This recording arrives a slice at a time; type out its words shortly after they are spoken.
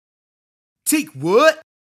Take what?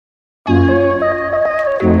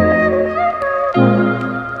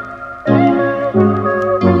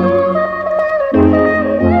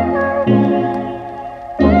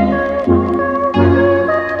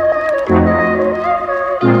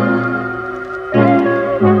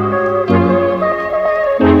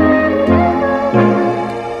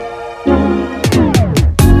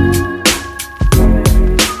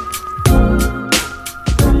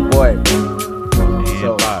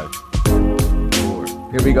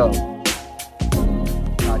 Here we go.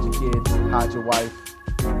 How'd your kids? How'd your wife?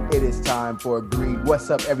 It is time for Agreed. What's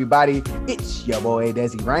up, everybody? It's your boy,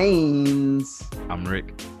 Desi Rains. I'm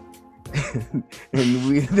Rick.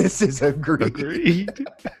 And this is Agreed.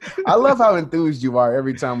 I love how enthused you are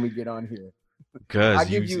every time we get on here. Because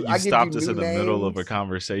you stopped us in the middle of a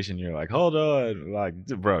conversation. You're like, hold on. Like,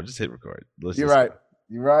 bro, just hit record. You're right.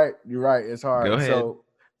 It's hard. Go ahead. So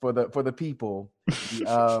for the people,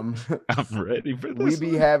 I'm ready for this.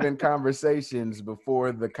 We be having conversations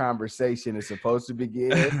before the conversation is supposed to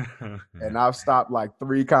begin. And I've stopped like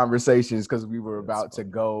 3 conversations because we were about to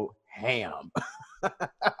go ham.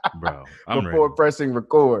 Bro, I'm before ready. Pressing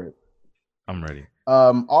record. I'm ready.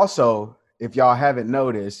 Also, if y'all haven't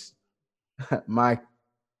noticed, my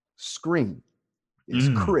screen is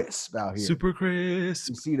crisp out here. Super crisp.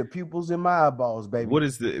 You see the pupils in my eyeballs, baby.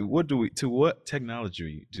 What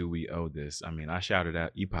technology do we owe this? I mean, I shouted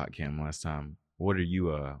out Epoch Cam last time. What are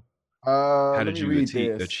you how did you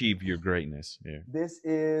achieve your greatness? Yeah. This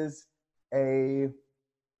is a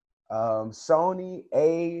Sony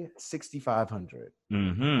A6500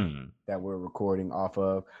 that we're recording off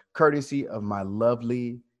of, courtesy of my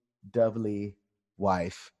lovely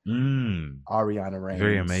wife, Ariana Rains.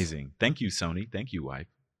 Very amazing. Thank you, Sony. Thank you, wife.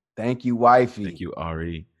 Thank you, wifey. Thank you,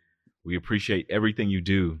 Ari. We appreciate everything you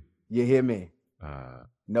do. You hear me?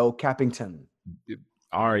 No Cappington.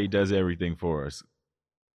 Ari does everything for us.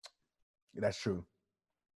 That's true.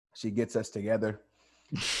 She gets us together.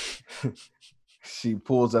 She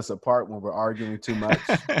pulls us apart when we're arguing too much.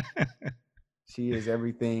 She is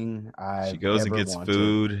everything She goes and gets wanted.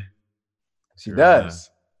 Food. She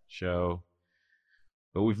does. Show.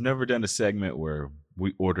 But we've never done a segment where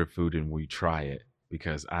we order food and we try it,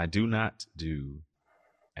 because I do not do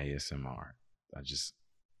ASMR.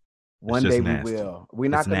 One day we will. We're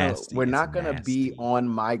not gonna be nasty.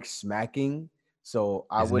 on mic smacking, so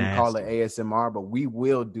I wouldn't call it ASMR, but we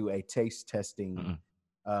will do a taste testing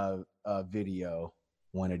video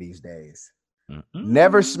one of these days.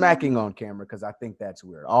 Never smacking on camera, because I think that's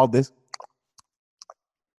weird. All this.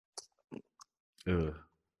 Ugh.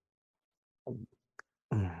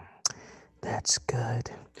 That's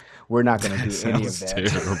good. We're not gonna do any of that.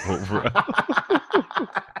 Terrible, bro.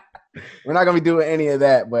 We're not gonna be doing any of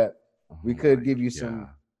that, but we could give you God.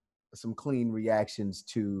 some clean reactions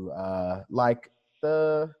to like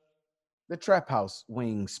the Trap House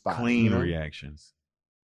wing spot. Clean reactions.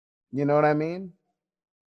 You know what I mean?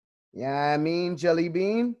 Yeah, I mean, Jelly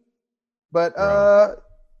Bean. But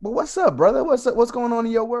what's up, brother? What's going on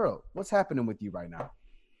in your world? What's happening with you right now?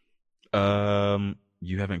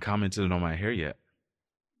 You haven't commented on my hair yet.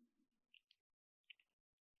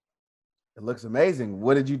 It looks amazing.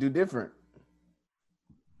 What did you do different?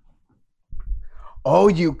 Oh,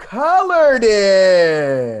 you colored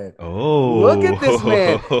it. Oh, look at this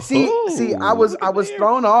man. See, I was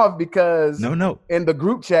thrown off because no. In the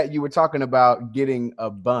group chat you were talking about getting a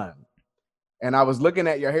bun, and I was looking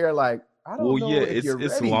at your hair like, I don't know. Yeah, if you're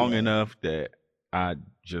it's ready long yet. enough that I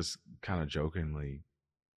just kind of jokingly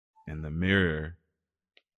in the mirror,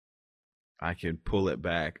 I can pull it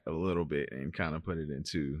back a little bit and kind of put it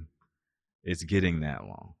into. It's getting that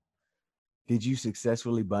long. Did you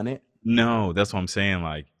successfully bun it? No, that's what I'm saying.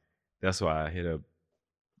 Like, that's why I hit up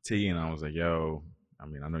T and I was like, yo, I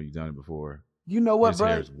mean, I know you've done it before. You know what, His bro?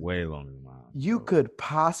 hair is way longer than mine. You could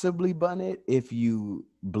possibly bun it if you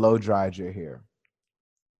blow dried your hair.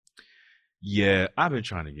 Yeah, I've been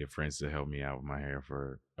trying to get friends to help me out with my hair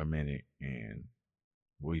for a minute, and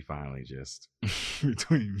we finally just,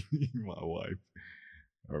 between me and my wife,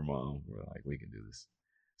 her mom, we're like, we can do this.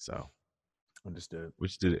 So, Understood.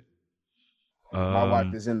 which did it. My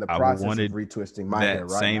wife is in the process of retwisting my hair right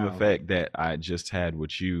now. That same effect that I just had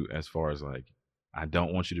with you, as far as like, I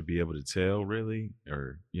don't want you to be able to tell really,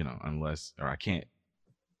 or, unless, or I can't,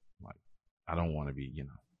 like, I don't want to be,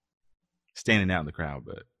 standing out in the crowd,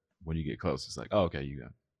 but when you get close, it's like, oh, okay, you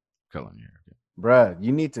got color in your hair. Okay. Bruh,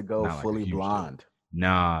 you need to go Not fully like a huge blonde.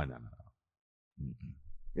 No.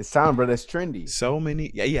 It's time, bro. That's trendy. So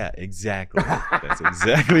many. Yeah, exactly. That's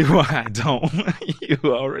exactly why I don't. You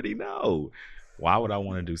already know. Why would I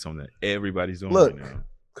want to do something that everybody's doing right now?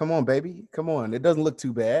 Come on, baby. Come on. It doesn't look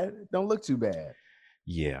too bad. It don't look too bad.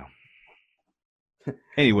 Yeah.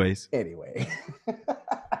 Anyways. Anyway.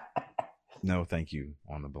 No, thank you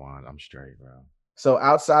on the blonde. I'm straight, bro. So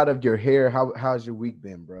outside of your hair, how's your week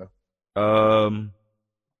been, bro?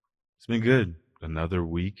 It's been good. Another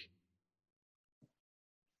week.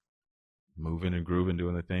 Moving and grooving,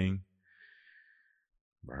 doing the thing.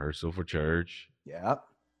 Rehearsal for church. Yep.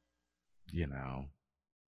 You know.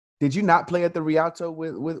 Did you not play at the Rialto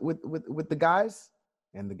with the guys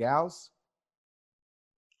and the gals?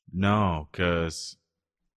 No, because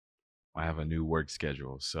I have a new work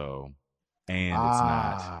schedule. So, and it's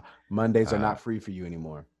not. Mondays are not free for you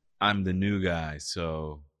anymore. I'm the new guy,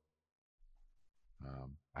 so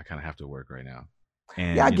I kind of have to work right now.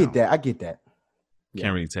 And yeah, I get that. I get that.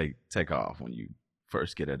 Can't really take off when you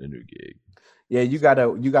first get at a new gig. Yeah, you gotta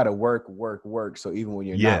work. So even when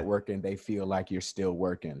you're not working, they feel like you're still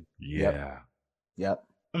working. Yeah. Yep.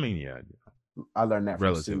 I mean, yeah. I learned that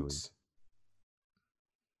from Suits.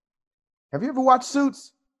 Have you ever watched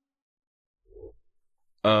Suits?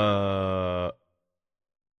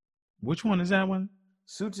 Which one is that one?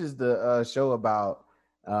 Suits is the show about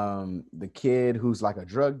the kid who's like a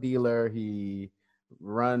drug dealer. He's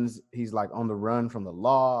like on the run from the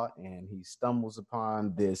law, and he stumbles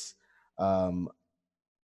upon this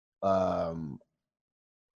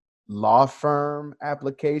law firm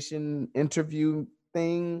application interview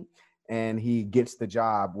thing, and he gets the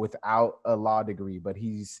job without a law degree, but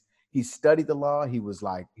he studied the law. He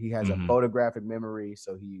has a photographic memory,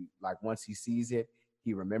 so he once he sees it,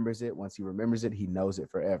 he remembers it. Once he remembers it, he knows it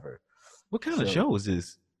forever. What kind of show is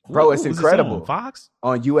this? Bro, it's incredible. On Fox?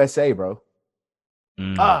 On USA, bro.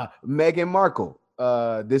 Meghan Markle.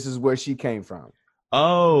 This is where she came from.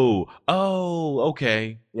 Oh,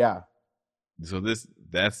 okay. Yeah. So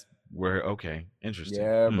that's where, okay. Interesting.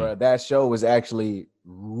 Yeah, bro. That show was actually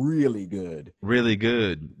really good. Really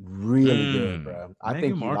good. Really good, bro. I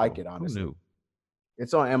think you like it, honestly. Who knew?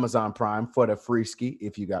 It's on Amazon Prime for the free ski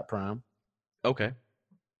if you got Prime. Okay.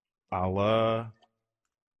 I'll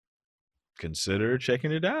consider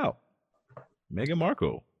checking it out. Meghan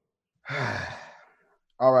Markle.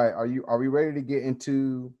 All right. Are we ready to get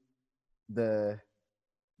into the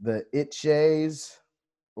itchays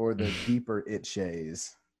or the deeper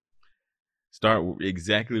itchays? Start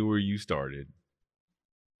exactly where you started.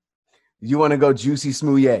 You want to go juicy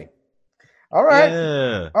smoothie? All right.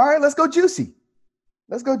 Yeah. All right, let's go juicy.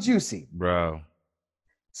 Let's go juicy. Bro.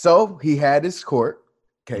 So he had his court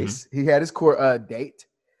case. He had his court date.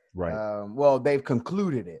 Right. Well, they've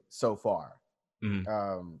concluded it so far.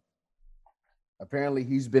 Apparently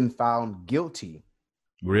he's been found guilty.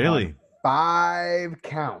 Really? 5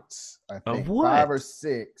 counts, I think. Of what? 5 or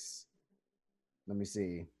 6. Let me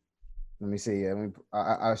see.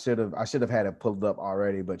 I should have had it pulled up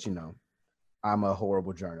already, but I'm a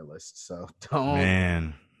horrible journalist, so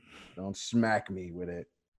don't smack me with it.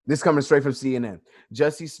 This coming straight from CNN.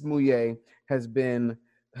 Jussie Smollett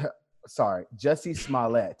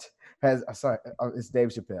it's Dave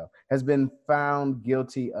Chappelle, has been found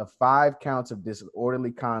guilty of 5 counts of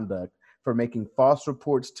disorderly conduct for making false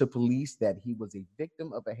reports to police that he was a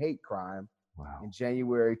victim of a hate crime. Wow. In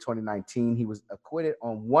January 2019, he was acquitted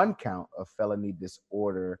on 1 count of felony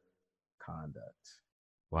disorder conduct.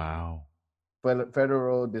 Wow.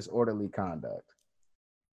 Federal disorderly conduct.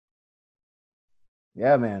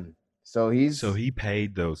 Yeah, man. So he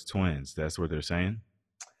paid those twins. That's what they're saying.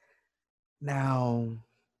 Now,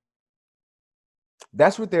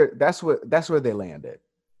 that's where they landed.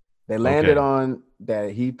 They landed on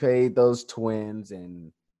that he paid those twins,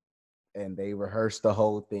 and they rehearsed the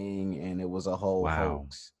whole thing, and it was a whole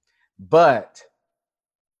hoax. But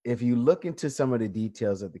if you look into some of the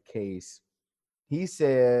details of the case, he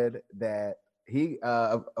said that he,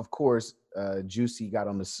 of course, Juicy got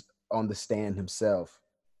on the stand himself,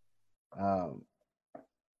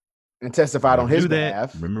 and testified on his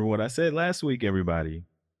behalf. Remember what I said last week, everybody.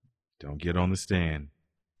 Don't get on the stand.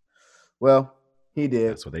 Well, he did.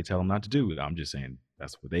 That's what they tell him not to do. I'm just saying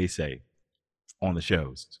that's what they say on the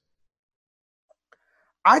shows.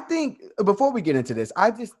 I think before we get into this, I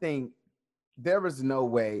just think there was no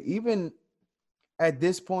way, even at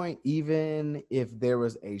this point, even if there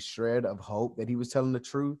was a shred of hope that he was telling the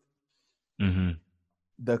truth,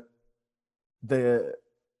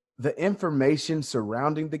 the information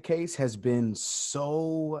surrounding the case has been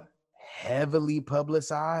so heavily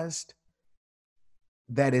publicized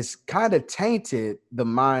that it's kind of tainted the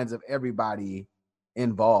minds of everybody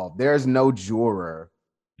involved. There's no juror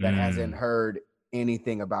that hasn't heard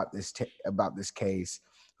anything about this case,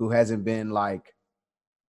 who hasn't been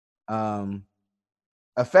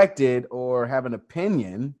affected or have an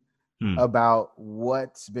opinion about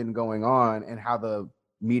what's been going on and how the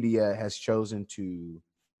media has chosen to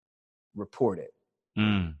report it.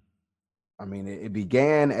 I mean, it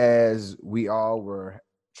began as we all were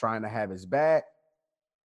trying to have his back.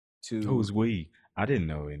 Who's we? I didn't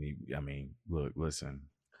know any. I mean, look, listen.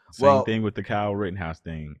 Same thing with the Kyle Rittenhouse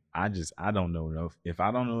thing. I don't know enough. If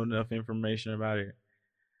I don't know enough information about it,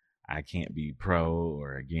 I can't be pro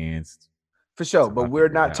or against. For sure. But we're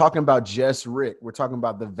not talking about just Rick. We're talking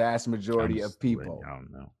about the vast majority of people. I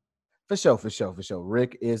don't know. For sure.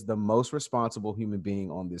 Rick is the most responsible human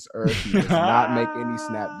being on this earth. He does not make any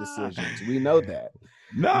snap decisions. We know that.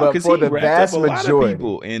 No, because for the vast majority,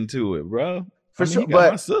 people into it, bro. For sure.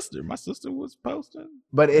 But my sister was posting.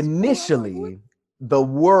 But initially, the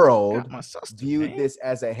world viewed this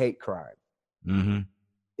as a hate crime. Mm-hmm.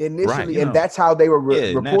 Initially, and that's how they were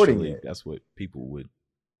reporting it. That's what people would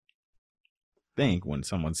think when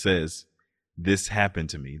someone says this happened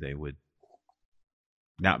to me. They would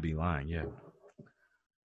not be lying. Yeah.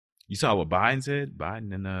 You saw what Biden said?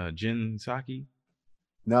 Biden and Jen Psaki?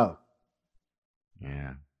 No.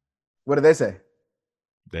 Yeah. What did they say?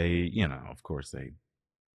 They, of course they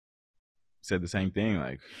said the same thing.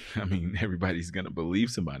 Like, I mean, everybody's going to believe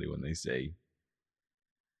somebody when they say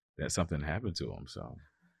that something happened to them. So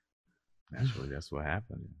naturally, that's what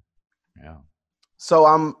happened. Yeah. So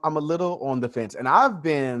I'm a little on the fence, and I've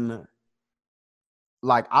been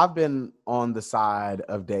on the side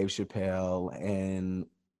of Dave Chappelle and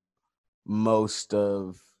most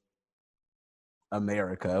of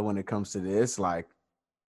America when it comes to this. Like,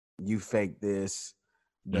 you fake this.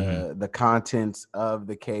 The contents of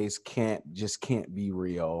the case can't be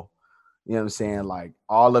real. You know what I'm saying? Like,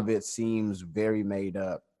 all of it seems very made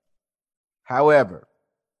up. However,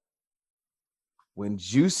 when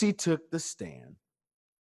Juicy took the stand,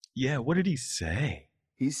 yeah, what did he say?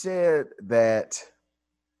 He said that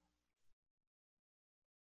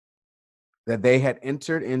they had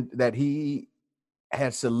entered in, that he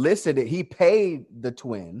had solicited, he paid the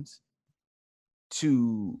twins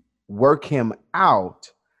to work him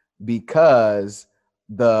out because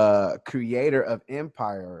the creator of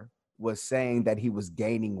Empire was saying that he was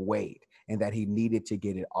gaining weight and that he needed to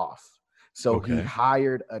get it off. So he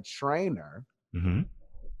hired a trainer. Mm-hmm.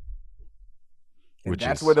 And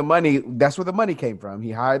that's where the money came from.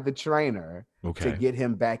 He hired the trainer to get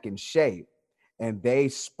him back in shape, and they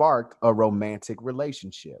sparked a romantic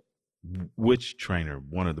relationship. Which trainer?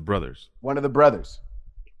 One of the brothers. One of the brothers.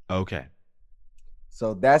 Okay.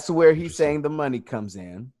 So that's where he's saying the money comes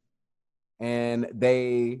in, and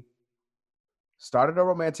they started a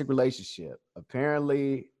romantic relationship.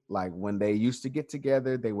 Apparently, like, when they used to get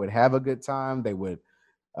together, they would have a good time. They would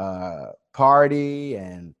party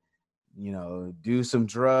and do some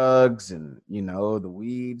drugs and, the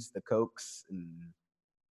weeds, the cokes, and,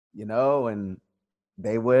 and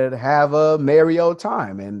they would have a merry old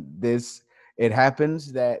time. And it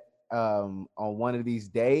happens that on one of these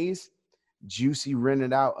days, Juicy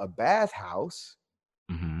rented out a bathhouse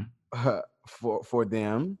for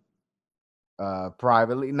them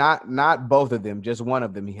privately. Not both of them, just one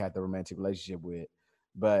of them he had the romantic relationship with.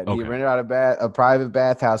 But he rented out a private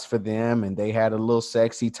bathhouse for them, and they had a little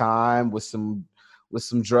sexy time with some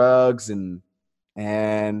drugs,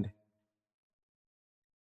 and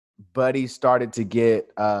Buddy started to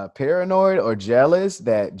get paranoid or jealous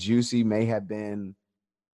that Juicy may have been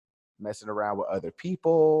messing around with other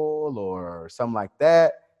people or something like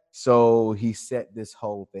that. So he set this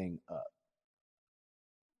whole thing up.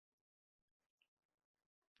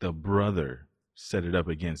 The brother set it up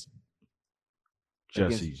against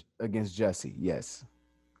Jesse. Against Jesse, yes.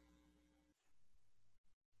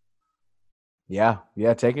 Yeah,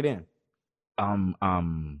 take it in.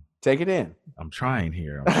 Take it in. I'm trying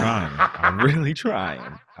here. I'm trying. I'm really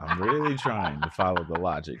trying. I'm really trying to follow the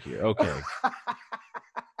logic here. Okay.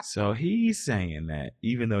 So he's saying that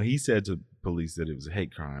even though he said to police that it was a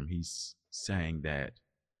hate crime, he's saying that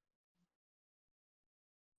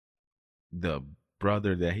the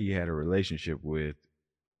brother that he had a relationship with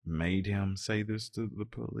made him say this to the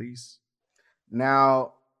police.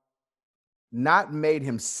 Now, not made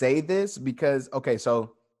him say this because,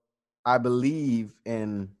 so I believe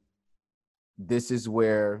in, this is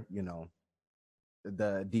where,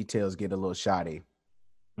 the details get a little shoddy.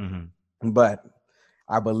 Mm-hmm. But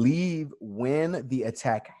I believe when the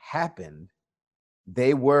attack happened,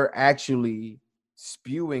 they were actually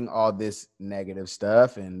spewing all this negative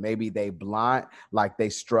stuff, and maybe they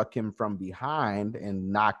struck him from behind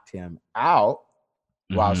and knocked him out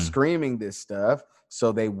while screaming this stuff,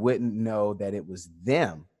 so they wouldn't know that it was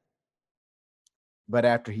them. But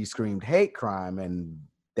after he screamed hate crime and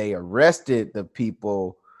they arrested the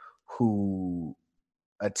people who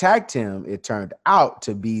attacked him, it turned out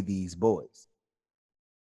to be these boys.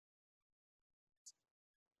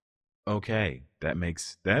 Okay, that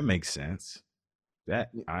makes sense.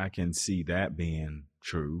 That I can see that being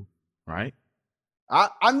true, right?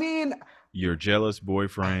 I mean, your jealous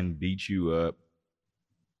boyfriend beat you up.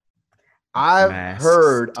 I've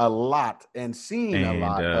heard a lot and seen a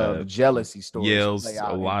lot of jealousy stories. Yells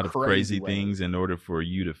a lot of crazy things in order for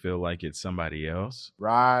you to feel like it's somebody else.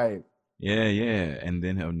 Right. Yeah, yeah. And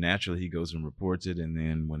then naturally he goes and reports it. And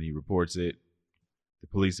then when he reports it, the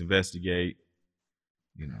police investigate,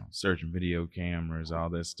 searching video cameras, all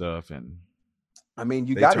that stuff. And I mean,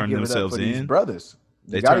 you got to give it up for these brothers.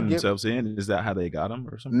 They turned themselves in. Is that how they got them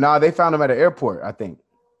or something? No, they found them at an airport, I think.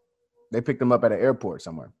 They picked them up at an airport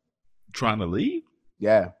somewhere. Trying to leave?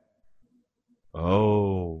 Yeah.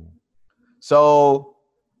 Oh. So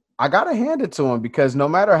I got to hand it to him because no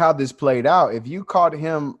matter how this played out, if you caught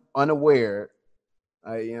him unaware,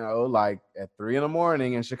 like at 3 a.m.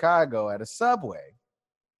 in Chicago at a Subway,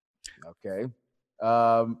 okay.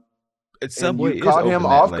 Subway is open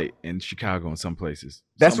that late in Chicago in some places.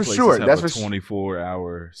 That's for sure. That's for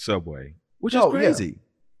 24-hour Subway, which is crazy. Yeah.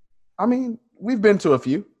 I mean, we've been to a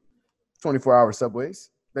few 24-hour Subways.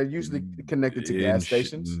 They're usually connected to gas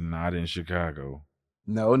stations. Not in Chicago.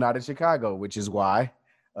 No, not in Chicago, which is why,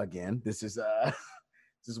 again, this is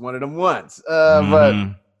one of them ones.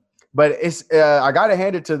 But it's I gotta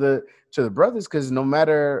hand it to the brothers because no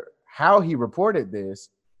matter how he reported this,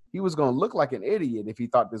 he was gonna look like an idiot if he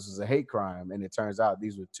thought this was a hate crime, and it turns out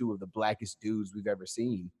these were two of the blackest dudes we've ever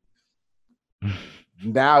seen.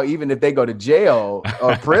 Now, even if they go to jail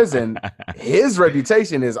or prison, his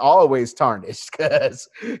reputation is always tarnished because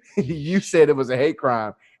you said it was a hate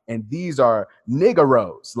crime. And these are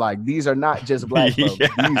niggeros. Like, these are not just black folks. These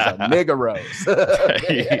are niggeros.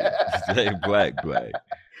 They black.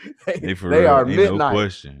 They are midnight. No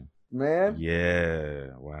question. Man. Yeah.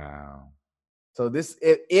 Wow. So this,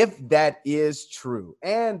 if that is true,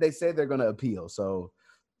 and they say they're going to appeal. So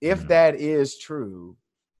if that is true,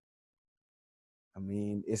 I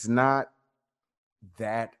mean, it's not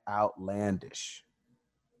that outlandish.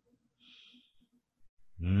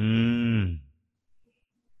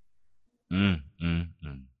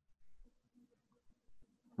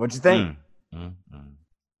 What you think?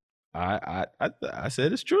 I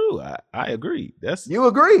said it's true. I agree. You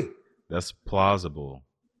agree? That's plausible.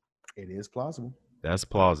 It is plausible. That's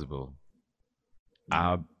plausible.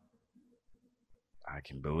 I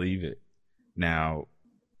can believe it. Now,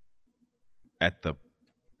 at the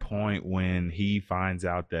point when he finds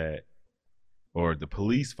out that, or the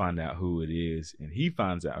police find out who it is, and he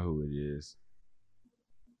finds out who it is,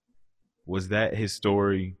 was that his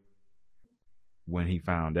story when he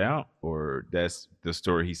found out, or that's the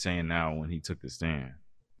story he's saying now when he took the stand?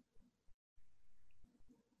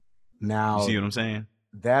 Now, you see what I'm saying?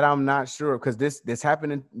 That I'm not sure because this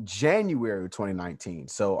happened in January of 2019,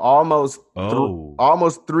 so almost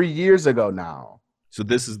 3 years ago now. So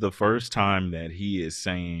this is the first time that he is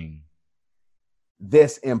saying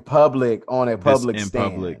this in public on a public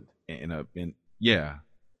stand. Yeah.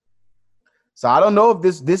 So I don't know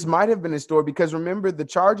if this might have been a story because remember the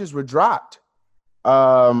charges were dropped.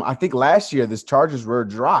 I think last year this charges were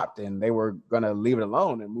dropped and they were gonna leave it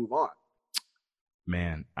alone and move on.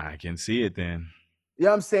 Man, I can see it then. You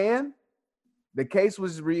know what I'm saying? The case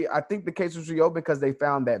was I think the case was reopened because they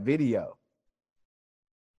found that video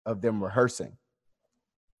of them rehearsing.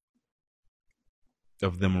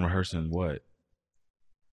 Of them rehearsing what?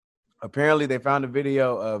 Apparently they found a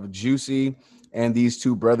video of Juicy and these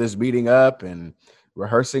two brothers meeting up and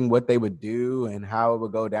rehearsing what they would do and how it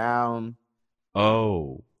would go down.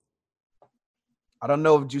 Oh. I don't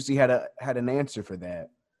know if Juicy had an answer for that,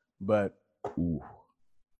 but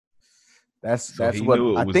that's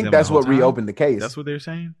what I think that's what reopened the case. That's what they're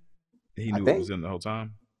saying? He knew it was in the whole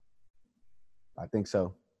time? I think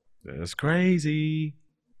so. That's crazy.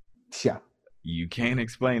 Yeah. You can't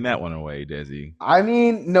explain that one away, Desi. I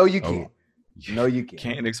mean, no, you can't. No, you can't.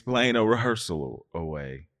 Can't explain a rehearsal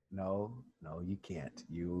away. No, you can't.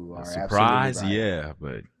 You are surprised, right. Yeah,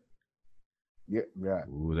 but yeah.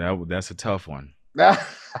 Ooh, that's a tough one. Yes,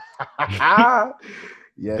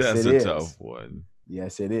 that's a tough one.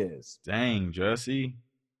 Yes, it is. Dang, Jesse.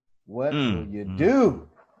 What will you do,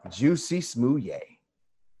 Juicy Smouye?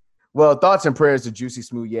 Well, thoughts and prayers to Juicy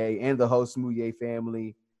Smouye and the whole Smouye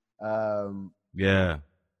family. Yeah.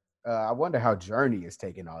 I wonder how Journey is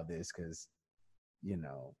taking all this because,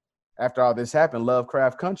 after all this happened,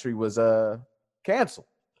 Lovecraft Country was canceled.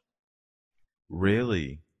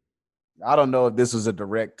 Really? I don't know if this was a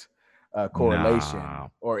direct correlation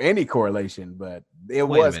or any correlation, but it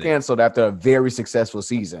was canceled after a very successful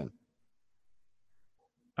season.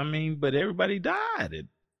 I mean, but everybody died.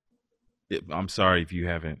 I'm sorry if you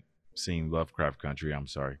haven't seen Lovecraft Country. I'm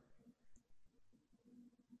sorry.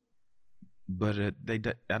 But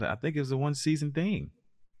I think it was a one season thing.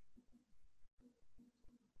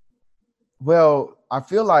 Well, I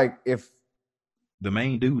feel like if the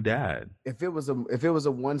main dude died, if it was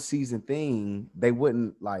a one season thing, they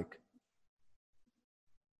wouldn't like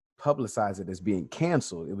publicize it as being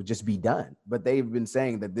canceled. It would just be done. But they've been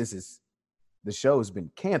saying that the show has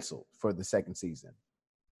been canceled for the second season.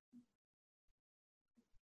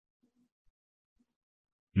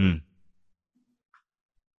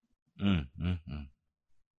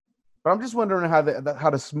 But I'm just wondering how the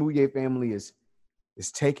Smouye family is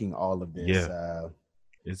taking all of this. Yeah.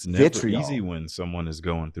 It's never vitriol. Easy when someone is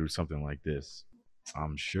going through something like this.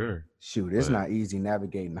 I'm sure. Shoot, it's not easy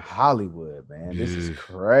navigating Hollywood, man. This is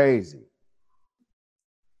crazy.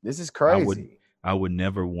 This is crazy. I would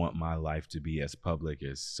never want my life to be as public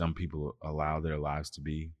as some people allow their lives to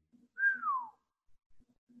be.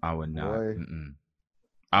 I would not.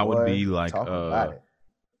 I would be like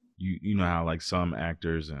you know how like some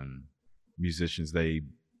actors and musicians they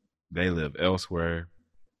live elsewhere.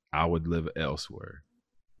 I would live elsewhere.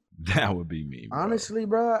 That would be me, bro. Honestly,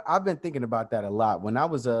 bro, I've been thinking about that a lot. When I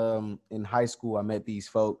was in high school, I met these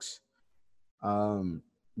folks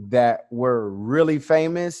that were really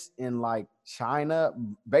famous in like China,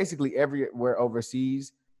 basically everywhere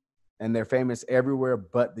overseas, and they're famous everywhere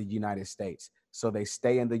but the United States. So they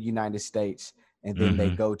stay in the United States and then they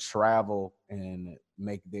go travel and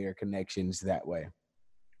make their connections that way.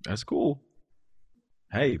 That's cool.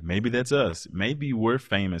 Hey, maybe that's us. Maybe we're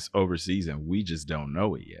famous overseas and we just don't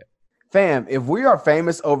know it yet. Fam, if we are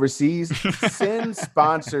famous overseas, send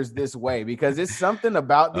sponsors this way, because it's something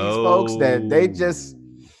about these folks that they just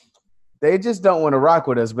don't want to rock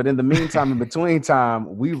with us. But in the meantime, in between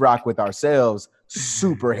time, we rock with ourselves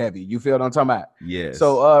super heavy. You feel what I'm talking about? Yes.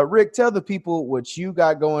 So, Rick, tell the people what you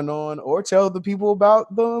got going on, or tell the people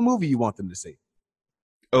about the movie you want them to see.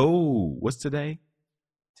 Oh, what's today?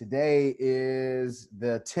 Today is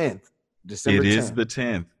the 10th, December 10th. It is the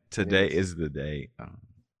 10th. Today is the day.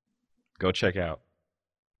 Go check out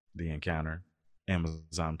The Encounter,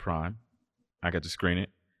 Amazon Prime. I got to screen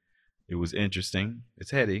it. It was interesting.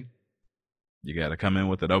 It's heady. You got to come in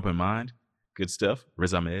with an open mind. Good stuff.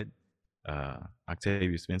 Riz Ahmed,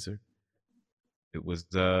 Octavia Spencer. It was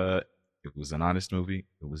an honest movie.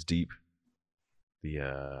 It was deep.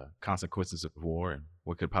 The consequences of war and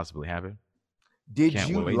what could possibly happen. Did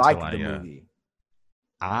you like the movie?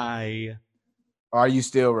 Are you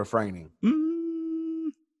still refraining?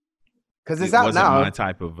 Because it's out now. It wasn't my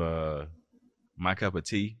type of my cup of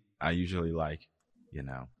tea. I usually like,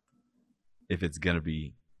 if it's gonna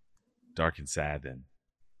be dark and sad, then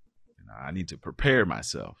I need to prepare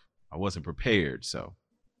myself. I wasn't prepared,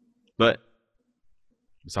 but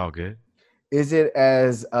it's all good. Is it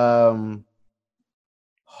as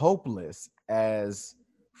hopeless as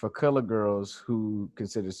For Color Girls Who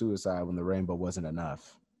Consider Suicide When the Rainbow Wasn't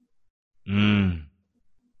Enough?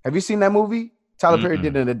 Have you seen that movie? Tyler Perry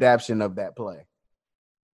did an adaptation of that play.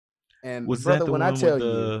 And was brother, that the when one I tell with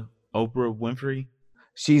you, Oprah Winfrey?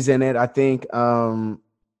 She's in it, I think. No,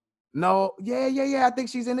 yeah. I think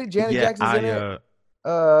she's in it. Janet Jackson's in it.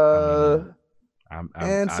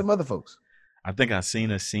 And some other folks. I think I've seen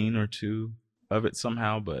a scene or two of it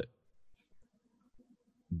somehow, but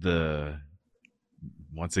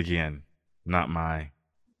once again, not my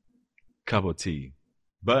cup of tea.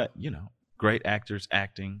 But, great actors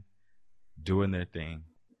acting, doing their thing,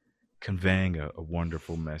 conveying a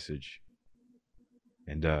wonderful message.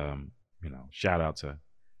 And, shout out to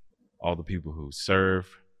all the people who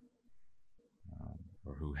serve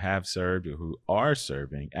or who have served or who are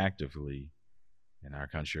serving actively in our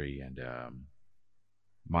country. And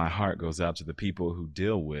my heart goes out to the people who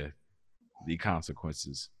deal with the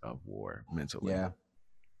consequences of war mentally.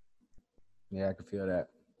 Yeah, I can feel that.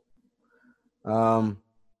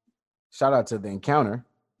 Shout out to The Encounter.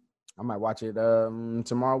 I might watch it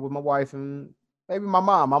tomorrow with my wife and maybe my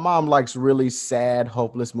mom. My mom likes really sad,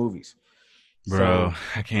 hopeless movies. Bro,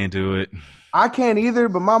 I can't do it. I can't either,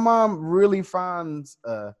 but my mom really finds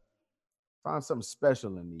something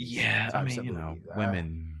special in these. Yeah, I mean,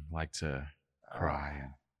 women like to cry.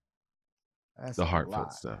 That's the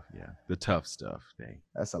heartfelt stuff, the tough stuff.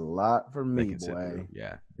 That's a lot for me, boy.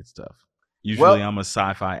 Yeah, it's tough. Usually, I'm a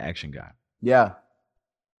sci-fi action guy. Yeah.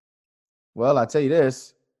 Well, I tell you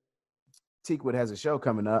this, Teakwood has a show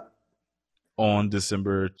coming up. on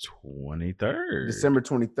December 23rd. December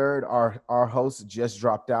 23rd. Our host just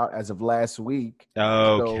dropped out as of last week.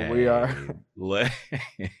 Okay.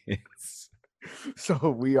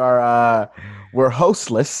 So we are we're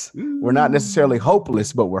hostless. We're not necessarily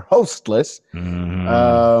hopeless, but we're hostless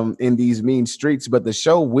in these mean streets. But the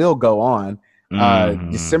show will go on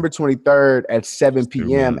December 23rd at 7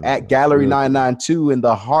 p.m. at Gallery 992 in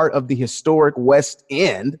the heart of the historic West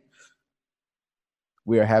End.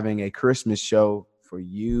 We are having a Christmas show for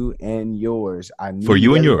you and yours. I need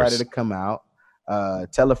everybody to come out.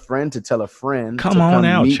 Tell a friend to tell a friend to come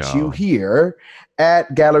out, meet you here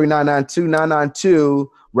at Gallery 992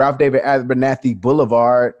 Ralph David Abernathy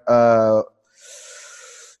Boulevard.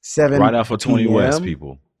 7 right off of 20 West,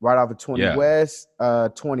 people. Right off of 20 West.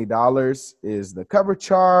 $20 is the cover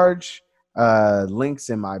charge. Links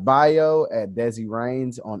in my bio at Desi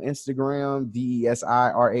Raines on Instagram, DESIRAINES.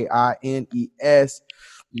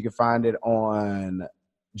 You can find it on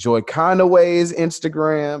Joy Conaway's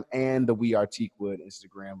Instagram and the We Are Teakwood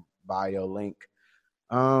Instagram bio link.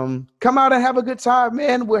 Come out and have a good time,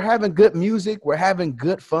 man. We're having good music. We're having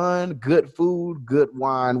good fun, good food, good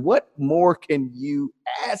wine. What more can you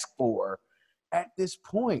ask for at this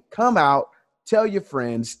point? Come out. Tell your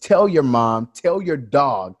friends, tell your mom, tell your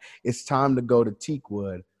dog. It's time to go to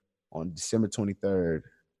Teakwood on December 23rd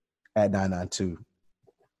at 992.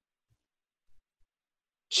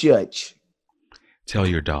 Church. Tell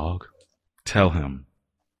your dog. Tell him.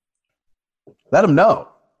 Let him know.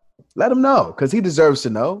 Let him know, because he deserves to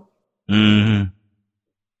know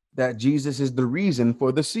that Jesus is the reason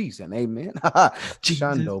for the season. Amen.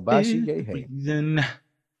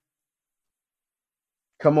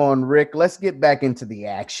 Come on, Rick. Let's get back into the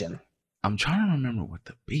action. I'm trying to remember what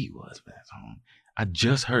the beat was for that song. I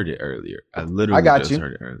just heard it earlier. I literally heard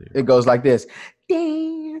it earlier. It goes like this.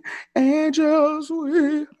 Ding, angels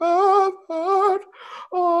we have heard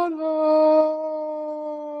on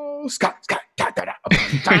earth. Scott.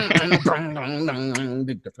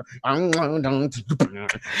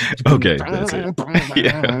 Okay, that's it.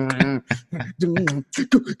 Yeah.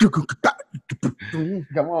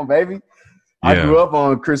 Come on, baby. I grew up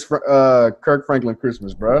on Kirk Franklin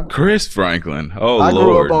Christmas, bro. Chris Franklin. Oh, I Lord.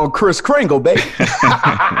 grew up on Kris Kringle, baby.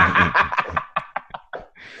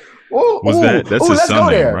 That's his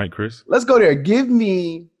son name, right, Chris? Let's go there. Give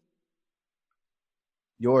me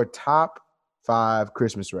your top 5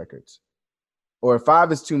 Christmas records. Or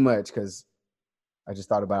 5 is too much because I just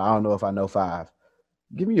thought about it. I don't know if I know 5.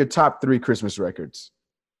 Give me your top 3 Christmas records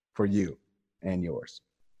for you and yours.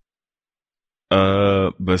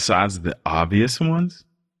 Besides the obvious ones,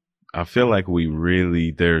 I feel like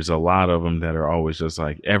there's a lot of them that are always just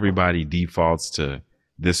like everybody defaults to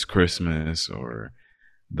This Christmas or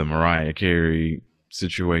the Mariah Carey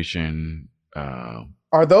situation.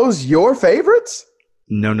 Are those your favorites?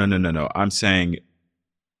 No. I'm saying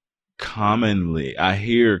I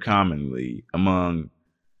hear commonly among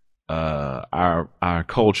our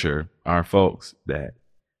culture, our folks, that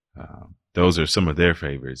those are some of their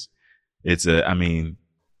favorites. It's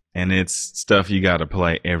stuff you got to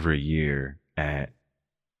play every year at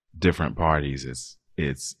different parties.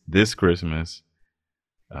 It's This Christmas,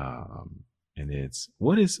 and it's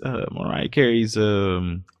what is Mariah Carey's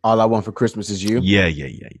All I Want for Christmas Is You. Yeah.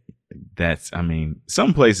 That's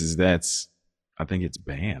some places I think it's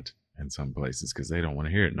banned in some places because they don't want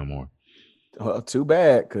to hear it no more. Well, too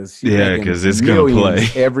bad, because it's gonna play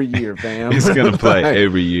every year, fam. It's gonna play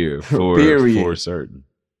every year for certain.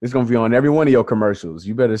 It's going to be on every one of your commercials.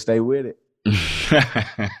 You better stay with it.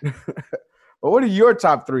 But what are your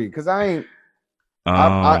top 3? Because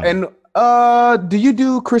do you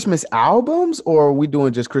do Christmas albums or are we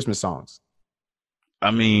doing just Christmas songs?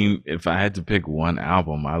 If I had to pick one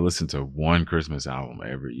album, I listen to one Christmas album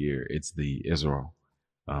every year. It's the Israel,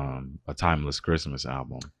 A Timeless Christmas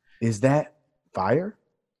album. Is that fire?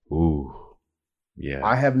 Ooh, yeah.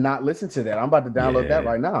 I have not listened to that. I'm about to download that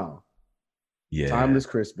right now. Yeah. Timeless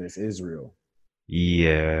Christmas, Israel.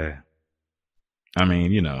 Yeah.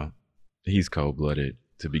 He's cold-blooded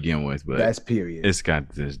to begin with, but that's period. It's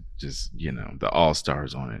got this just, the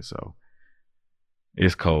all-stars on it, so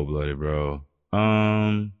it's cold-blooded, bro.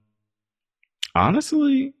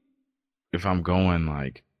 Honestly, if I'm going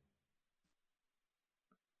like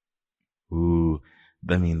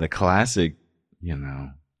the classic,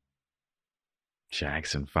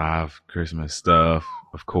 Jackson 5 Christmas stuff,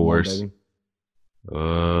 of course. There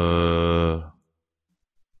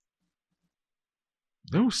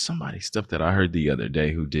was somebody stuff that I heard the other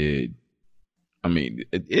day who did.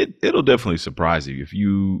 It'll definitely surprise you if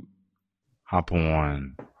you hop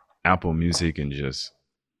on Apple Music and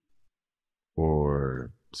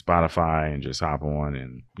Spotify and just hop on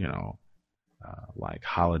and like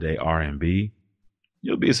holiday R&B,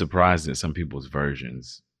 you'll be surprised at some people's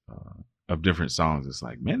versions of different songs. It's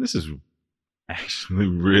like, man, this is actually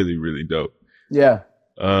really, really dope. Yeah.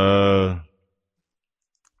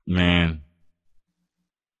 Man.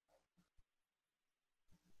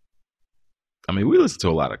 I mean, we listen to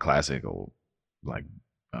a lot of classical, like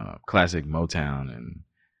classic Motown and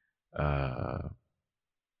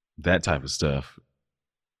that type of stuff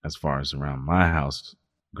as far as around my house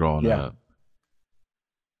growing up.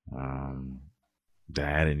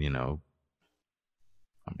 That and I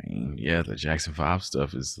mean, yeah, the Jackson 5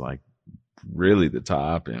 stuff is like really the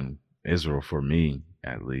top in Israel for me,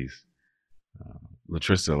 at least.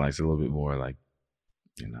 Latrista likes a little bit more like,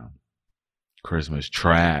 Christmas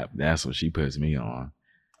trap. That's what she puts me on.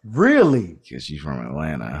 Really? Because she's from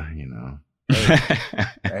Atlanta,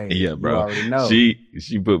 Hey, yeah, bro. You already know.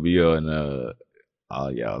 She put me on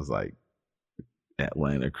I was like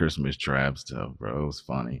Atlanta Christmas trap stuff, bro. It was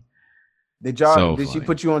funny. Did she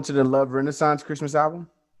put you onto the Love Renaissance Christmas album?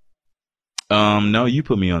 No, you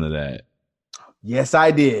put me onto that. Yes, I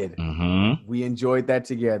did. Mm-hmm. We enjoyed that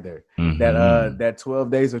together. Mm-hmm. That 12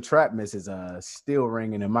 Days of Trapmas is still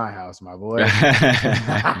ringing in my house, my boy.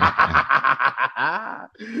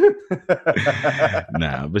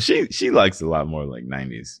 Nah, but she likes a lot more like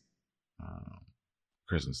 90s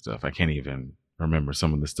Christmas stuff. I can't even remember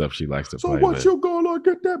some of the stuff she likes to play. So what you gonna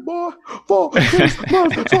get that boy for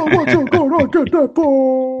Christmas? So what you gonna get that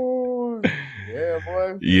boy? Yeah,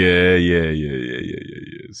 boy. Yeah.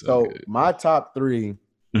 So my top 3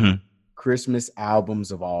 Christmas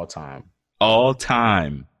albums of all time. All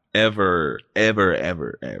time. Ever.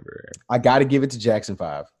 I gotta give it to Jackson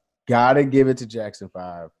 5.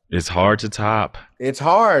 It's hard to top. It's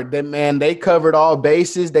hard. They covered all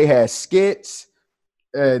bases. They had skits.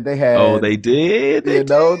 They had. Oh, they did. They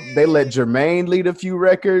let Jermaine lead a few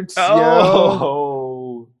records.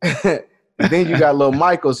 Oh. Then you got Lil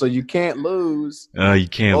Michael, so you can't lose. You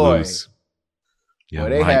can't lose. Yeah,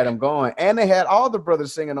 they had them going, and they had all the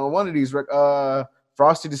brothers singing on one of these.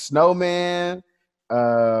 Frosty the Snowman,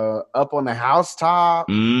 Up on the Housetop.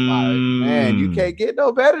 Like, man, you can't get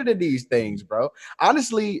no better than these things, bro.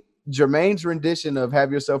 Honestly, Jermaine's rendition of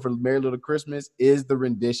 "Have Yourself a Merry Little Christmas" is the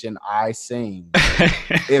rendition I sing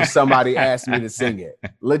if somebody asked me to sing it.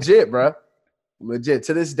 Legit, bro. Legit.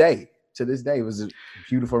 To this day, it was a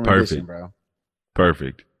beautiful rendition, bro.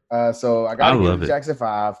 Perfect. So I gotta give it Jackson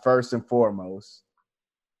 5 first and foremost.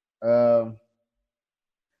 And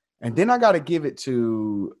then I gotta give it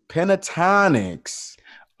to Pentatonix.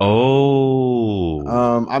 Oh.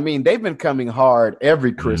 I mean, they've been coming hard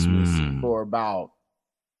every Christmas for about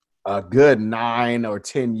a good 9 or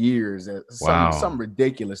 10 years. Something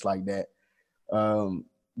ridiculous like that.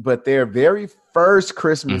 But their very first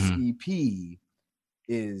Christmas EP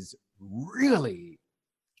is really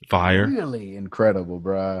fire, really incredible,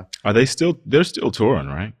 bro. They're still touring,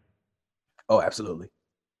 right? Oh, absolutely.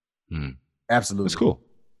 Absolutely. That's cool.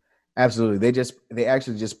 Absolutely. They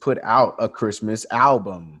actually just put out a Christmas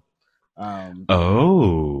album.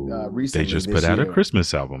 Recently, they just put out a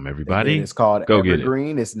Christmas album. Everybody, it's called Go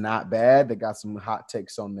Evergreen. It's not bad. They got some hot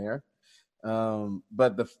takes on there.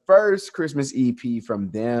 But the first Christmas EP from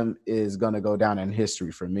them is gonna go down in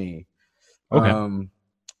history for me. Okay.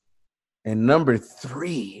 And number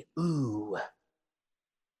 3,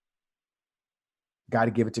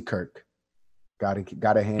 gotta give it to Kirk.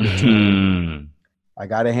 Gotta hand it to him. I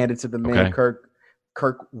gotta hand it to the man, Kirk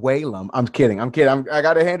Whalum. I'm kidding. I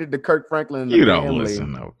gotta hand it to Kirk Franklin. You don't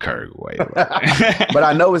listen to Kirk Whalum, but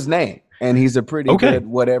I know his name, and he's a pretty good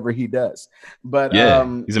whatever he does. But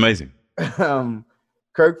he's amazing.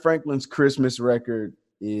 Kirk Franklin's Christmas record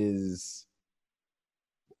is,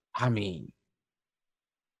 I mean,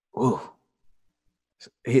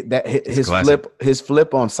 his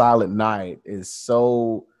flip on Silent Night is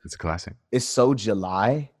so. It's a classic. It's so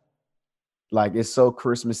July. Like, it's so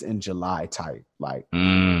Christmas in July type. Like,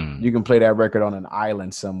 you can play that record on an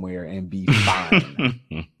island somewhere and be fine.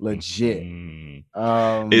 Legit.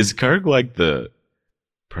 Is Kirk like the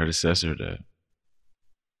predecessor to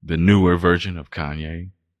the newer version of Kanye?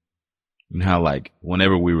 And how, like,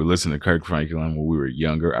 whenever we were listening to Kirk Franklin when we were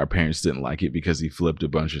younger, our parents didn't like it because he flipped a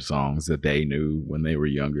bunch of songs that they knew when they were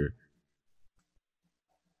younger.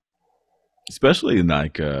 Especially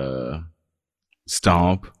like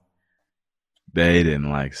Stomp. They didn't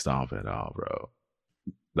like Stomp at all, bro.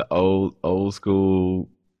 The old school,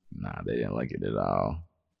 they didn't like it at all.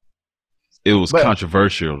 It was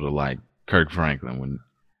controversial to like Kirk Franklin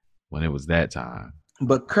when it was that time.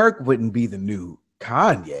 But Kirk wouldn't be the new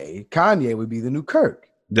Kanye. Kanye would be the new Kirk.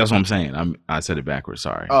 That's what I'm saying. I said it backwards.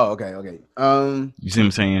 Sorry. Oh, okay. You see what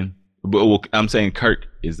I'm saying? But well, I'm saying Kirk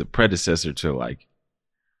is the predecessor to like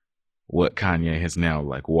what Kanye has now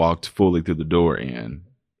like walked fully through the door in,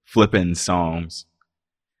 flipping songs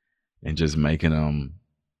and just making them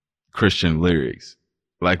Christian lyrics,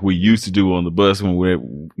 like we used to do on the bus when we're,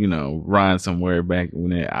 you know, riding somewhere back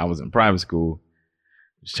when I was in private school.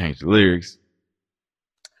 Just change the lyrics.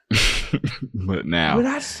 But now, would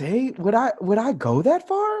I go that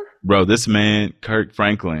far, bro? This man Kirk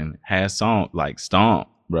Franklin has song like Stomp,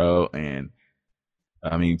 bro, and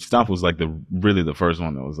I mean Stomp was like the first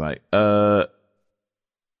one that was like, but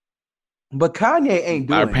Kanye ain't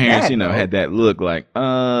doing. Our parents, that, you know, though. had that look like,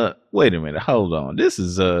 wait a minute, hold on, this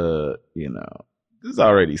is you know, this is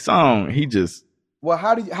already song. He just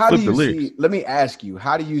how do you see? Let me ask you,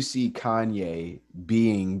 how do you see Kanye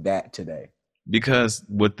being that today? Because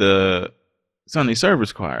with the Sunday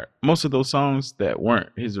Service Choir, most of those songs that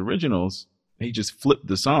weren't his originals, he just flipped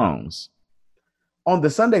the songs. On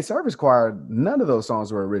the Sunday Service Choir, none of those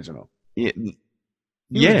songs were original. Yeah,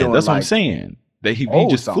 that's what I'm saying. That he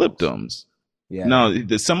just songs. Flipped them. Yeah. No,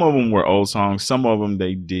 some of them were old songs. Some of them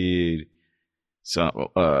they did some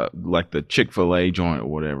like the Chick-fil-A joint or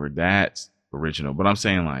whatever. That's original. But I'm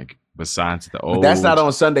saying like besides the old, but that's not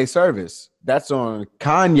on Sunday Service. That's on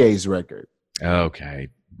Kanye's record. Okay,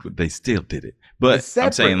 but they still did it. But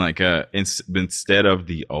I'm saying like instead of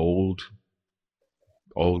the old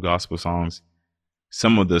gospel songs,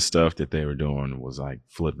 some of the stuff that they were doing was like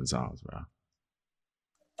flipping songs, bro.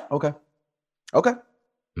 Okay.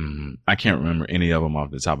 Mm-hmm. I can't remember any of them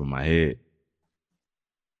off the top of my head,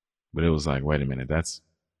 but it was like, wait a minute, that's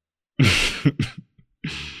that's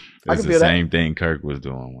the same thing Kirk was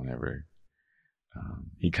doing whenever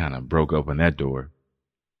he kind of broke open that door.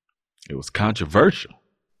 It was controversial.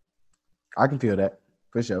 I can feel that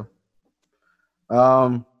for sure.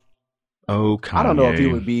 Kanye, I don't know if he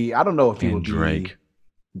would be. I don't know if he would Drake.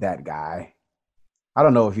 Be that guy. I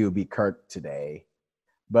don't know if he would be Kirk today,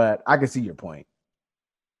 but I can see your point.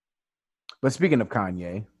 But speaking of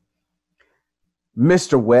Kanye,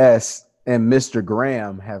 Mr. West and Mr.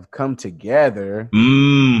 Graham have come together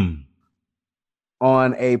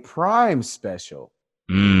on a Prime special,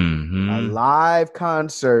 a live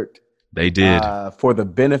concert. They did for the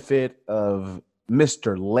benefit of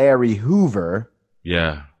Mr. Larry Hoover.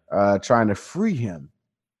 Yeah. Trying to free him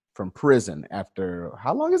from prison after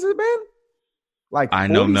how long has it been? Like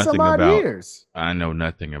 40 some odd years. I know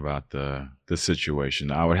nothing about the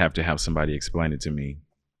situation. I would have to have somebody explain it to me.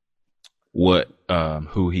 What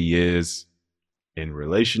who he is in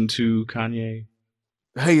relation to Kanye?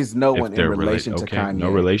 He's no one in relation to Kanye.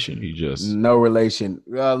 No relation. He just no relation.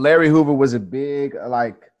 Larry Hoover was a big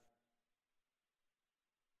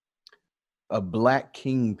a black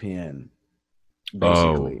kingpin,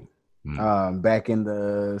 basically. Back in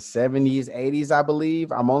the 70s, 80s, I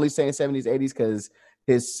believe. I'm only saying 70s, 80s because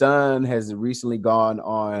his son has recently gone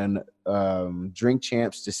on Drink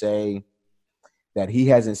Champs to say that he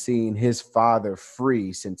hasn't seen his father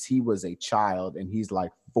free since he was a child, and he's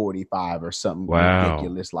like 45 or something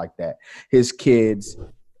ridiculous like that. His kids,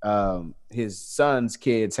 his son's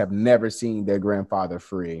kids have never seen their grandfather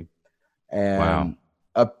free. And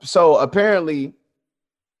so apparently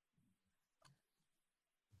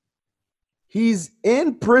he's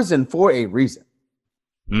in prison for a reason.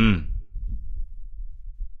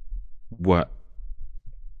 What?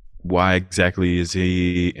 Why exactly is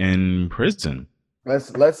he in prison?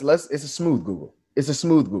 Let's it's a smooth Google.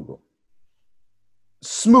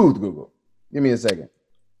 Smooth Google. Give me a second.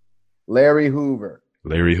 Larry Hoover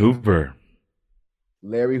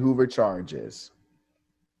charges.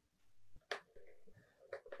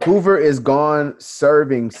 Hoover is gone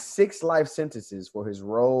serving 6 life sentences for his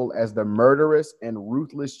role as the murderous and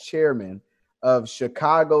ruthless chairman of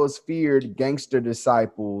Chicago's feared Gangster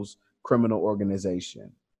Disciples criminal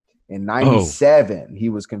organization. In 1997, he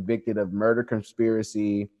was convicted of murder,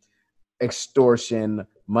 conspiracy, extortion,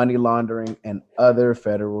 money laundering, and other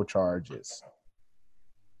federal charges.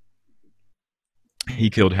 He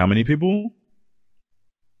killed how many people?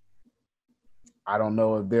 I don't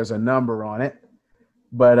know if there's a number on it,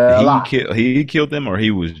 but a lot. He killed them, or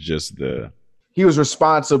he was just he was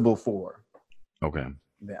responsible for them.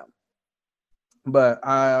 But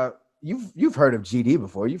you've heard of GD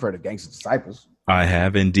before. You've heard of Gangster Disciples. I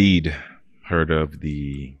have indeed heard of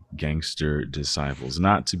the Gangster Disciples,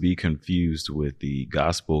 not to be confused with the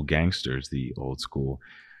Gospel Gangsters, the old school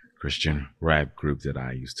Christian rap group that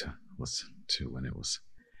I used to listen to when it was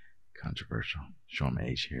controversial. Show my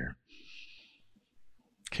age here.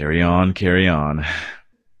 Carry on.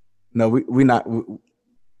 No, we're not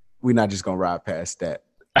just gonna ride past that.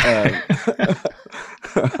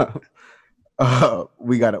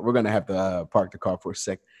 We're gonna have to park the car for a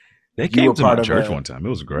sec. They came to my church one time. It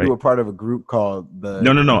was great. You were part of a group called the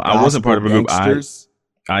No. I wasn't part of a group.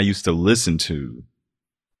 I used to listen to.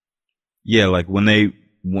 Yeah, like when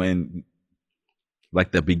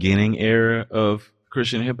like the beginning era of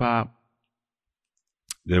Christian hip hop,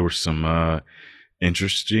 there were some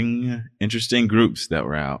interesting groups that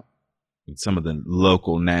were out. Some of the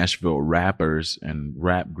local Nashville rappers and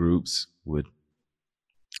rap groups would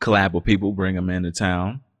collab with people, bring them into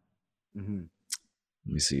town. Mm-hmm.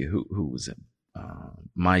 Let me see who was it.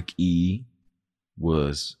 Mike E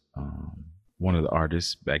was one of the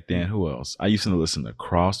artists back then. Who else? I used to listen to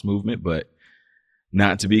Cross Movement, but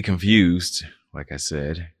not to be confused. Like I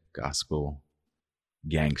said, Gospel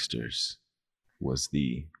Gangsters was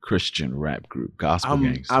the Christian rap group. Gospel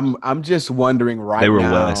Gangsters. I'm just wondering right now. They were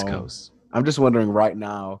West Coast. I'm just wondering right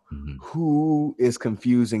now, who is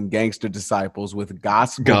confusing Gangster Disciples with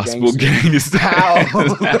gospel gangsters?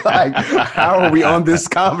 How are we on this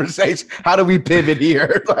conversation? How do we pivot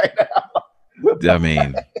here right now? I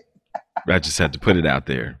mean, I just had to put it out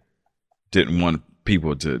there. Didn't want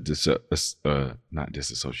people to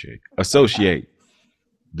disassociate.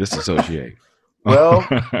 Well,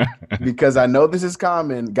 because I know this is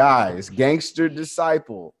common, guys. Gangster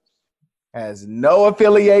Disciple has no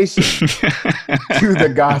affiliation to the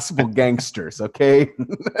gospel gangsters, okay?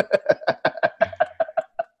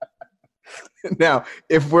 Now,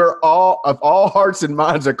 if all hearts and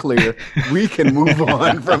minds are clear, we can move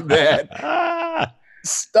on from that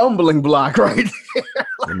stumbling block right there.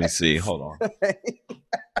 Let me see. Hold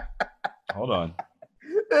on.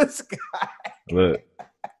 This guy. Look.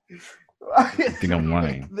 I think I'm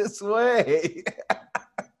lying. This way.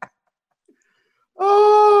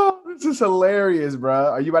 Oh, this is hilarious,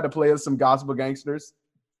 bro. Are you about to play us some gospel gangsters?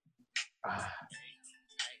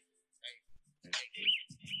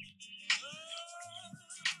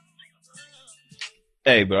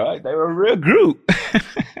 Hey, bro, they were a real group.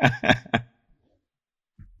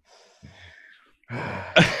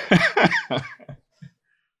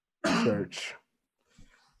 Church.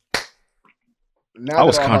 I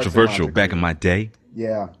was controversial back in my day.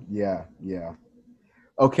 Yeah.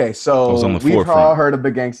 Okay, so we've all heard of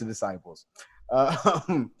the Gangster Disciples.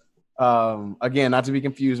 Again, not to be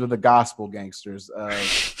confused with the Gospel Gangsters,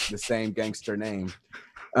 the same gangster name.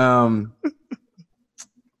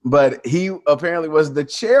 But he apparently was the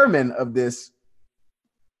chairman of this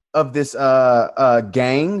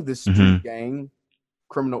gang, this street gang,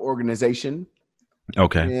 criminal organization.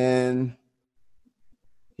 Okay, and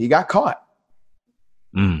he got caught.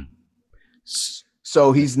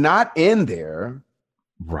 So he's not in there.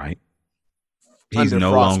 Right. He's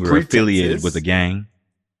no longer affiliated with the gang.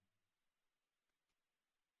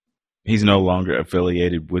 He's no longer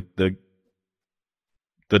affiliated with the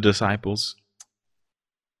disciples.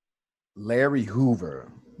 Larry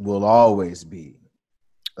Hoover will always be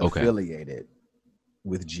affiliated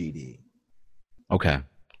with GD. Okay.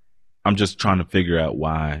 I'm just trying to figure out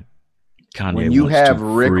why Kanye when you wants have to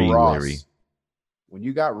Rick free Ross, Larry. When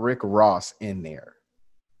you got Rick Ross in there,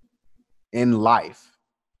 in life,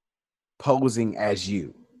 posing as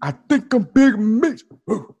you. I think I'm Big Mitch.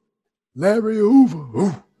 Larry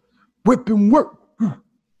Hoover. Whipping work.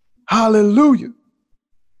 Hallelujah.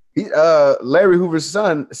 Larry Hoover's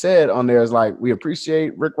son said on there is like, we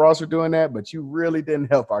appreciate Rick Ross for doing that, but you really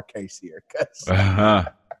didn't help our case here.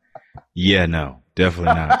 Yeah, no,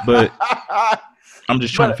 definitely not. But I'm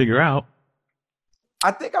just trying to figure out.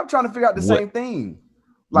 I think I'm trying to figure out the same thing.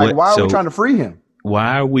 Like, why are we trying to free him?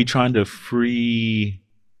 Why are we trying to free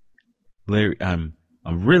Larry? I'm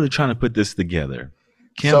really trying to put this together.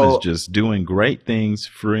 Kim is just doing great things,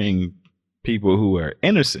 freeing people who are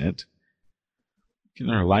innocent,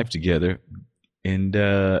 getting their life together. And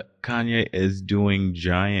Kanye is doing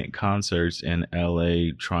giant concerts in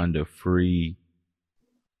LA trying to free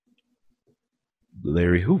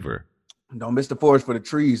Larry Hoover. Don't miss the forest for the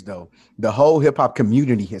trees, though. The whole hip hop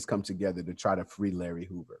community has come together to try to free Larry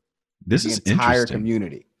Hoover. This is the entire interesting.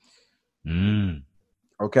 Community.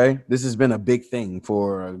 Okay, this has been a big thing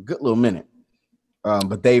for a good little minute,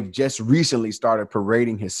 but they've just recently started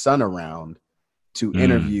parading his son around to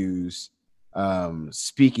interviews,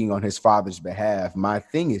 speaking on his father's behalf. My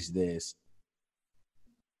thing is this: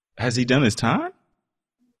 has he done his time?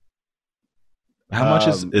 How much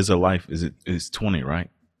is a life? Is 20, right?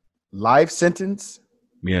 Life sentence?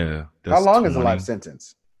 Yeah. How long is a life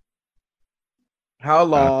sentence? How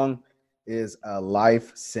long is a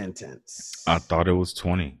life sentence? I thought it was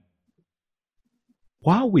 20.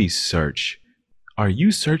 While we search, are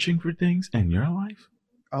you searching for things in your life?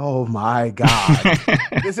 Oh my God.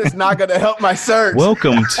 This is not going to help my search.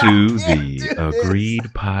 Welcome to the Agreed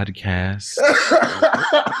Podcast.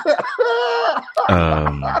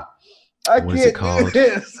 What is it called?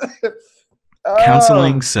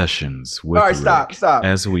 Counseling sessions with Rick, stop.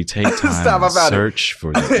 As we take time to search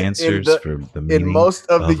for the answers for the meaning. In most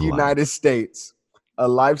of the life. United States, a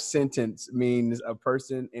life sentence means a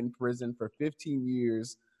person in prison for 15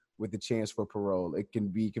 years with a chance for parole. It can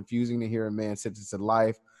be confusing to hear a man sentenced to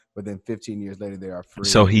life, but then 15 years later they are free.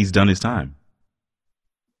 So he's done his time.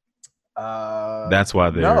 That's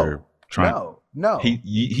why they're trying. No.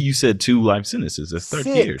 You said 2 life sentences. That's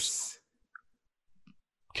 30 years.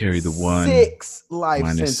 Carry the 1. 6 life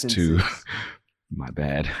minus sentences. 2. My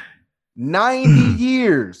bad. 90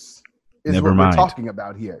 years is Never what mind. We're talking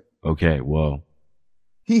about here. Okay, well.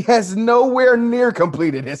 He has nowhere near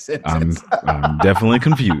completed his sentence. I'm definitely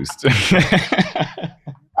confused. He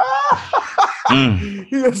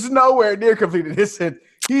has nowhere near completed his sentence.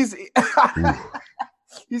 He's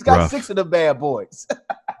got rough. 6 of the bad boys.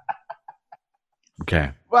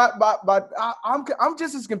 Okay. But I'm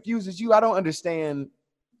just as confused as you. I don't understand.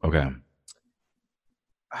 Okay.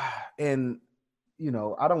 And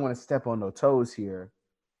I don't want to step on no toes here.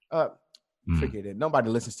 Forget it. Nobody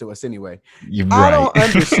listens to us anyway. You're right. I don't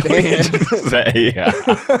understand.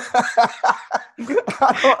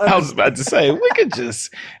 I was about to say, we could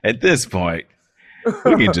just, at this point,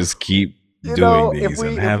 we can just keep doing these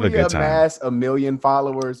and have a good time. Amass 1 million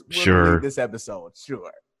followers, we'll delete this episode.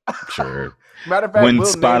 Sure. Matter of fact, when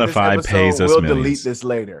Spotify pays us we'll millions. Delete this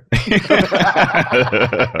later.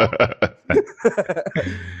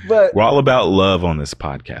 But we're all about love on this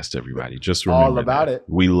podcast, everybody. Just remember all about that. It.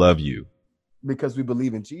 We love you. Because we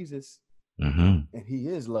believe in Jesus. And he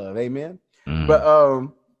is love. Amen. But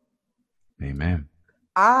amen.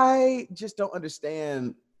 I just don't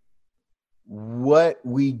understand what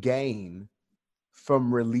we gain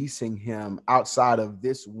from releasing him outside of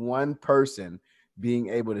this one person being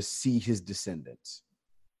able to see his descendants.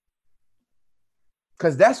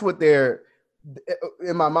 Because that's what they're,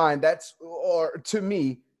 in my mind, or to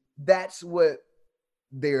me, that's what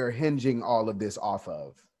they're hinging all of this off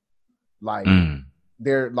of. Like,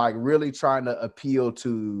 they're like really trying to appeal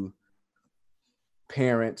to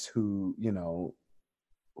parents who,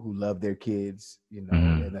 who love their kids,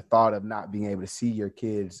 and the thought of not being able to see your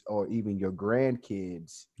kids or even your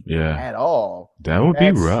grandkids at all. That would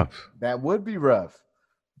be rough. That would be rough.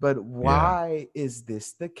 But why is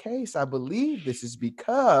this the case? I believe this is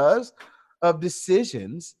because of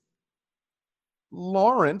decisions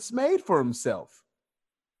Lawrence made for himself.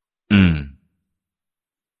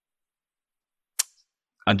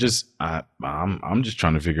 I'm just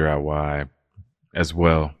trying to figure out why as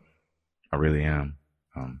well. I really am.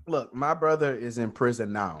 Look, my brother is in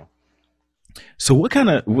prison now. So what kind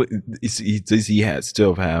of does he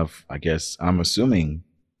still have, I guess, I'm assuming,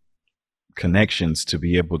 connections to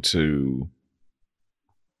be able to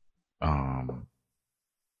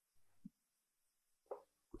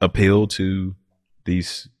appeal to the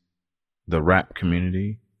rap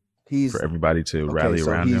community for everybody to rally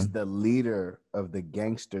around him? He's the leader of the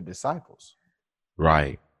Gangster Disciples.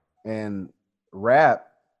 Right. And rap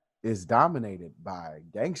is dominated by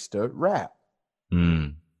gangster rap.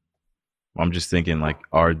 I'm just thinking, like,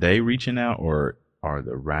 are they reaching out or are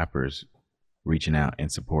the rappers reaching out and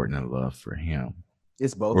supporting the love for him?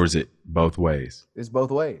 It's both. Or is it both ways? It's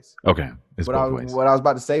both ways. Okay. It's both ways. What I was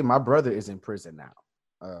about to say, my brother is in prison now.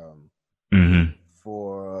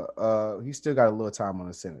 For he's still got a little time on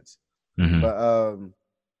his sentence. But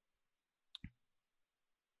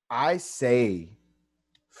I say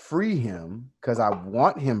free him because I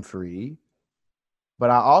want him free, but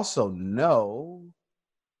I also know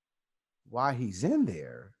why he's in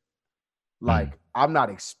there. Like, I'm not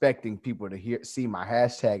expecting people to see my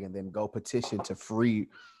hashtag and then go petition to free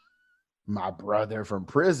my brother from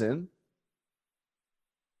prison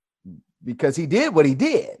because he did what he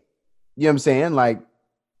did. You know what I'm saying? Like,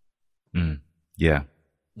 yeah,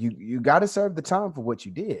 you got to serve the time for what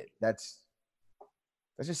you did. That's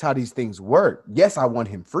just how these things work. Yes, I want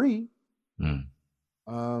him free. But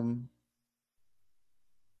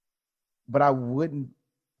I wouldn't,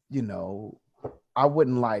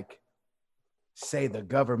 like say the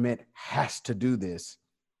government has to do this.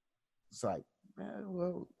 It's like,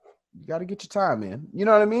 well, you got to get your time in. You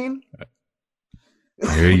know what I mean?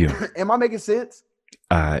 I hear you. Am I making sense?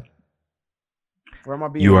 Or am I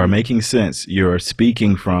being? You are making sense. You're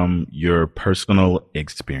speaking from your personal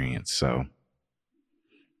experience. So,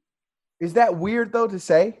 is that weird though to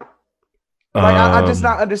say? Like, I'm just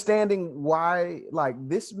not understanding why. Like,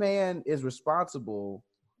 this man is responsible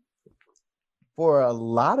for a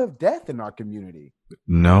lot of death in our community.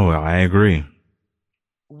 No, I agree.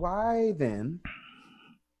 Why then?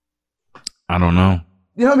 I don't know.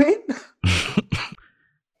 You know what I mean?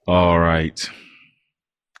 All right.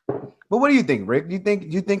 But what do you think, Rick? Do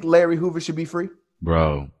you think Larry Hoover should be free?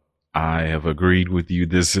 Bro, I have agreed with you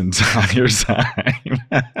this entire time.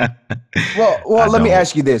 well, let me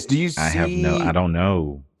ask you this. Do you see I don't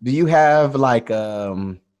know. Do you have like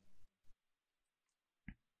dang,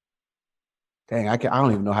 I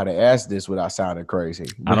don't even know how to ask this without sounding crazy.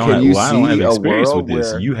 But I don't have experience with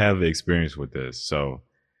this. You have experience with this. So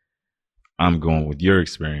I'm going with your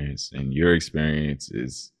experience, and your experience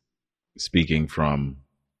is speaking from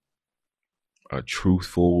a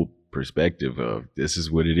truthful perspective of this is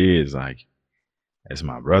what it is. Like, as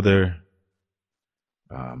my brother,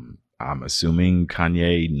 I'm assuming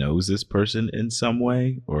Kanye knows this person in some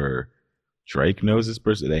way, or Drake knows this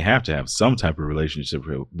person. They have to have some type of relationship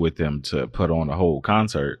with him to put on a whole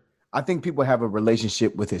concert. I think people have a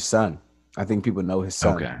relationship with his son. I think people know his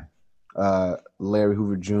son. Okay. Larry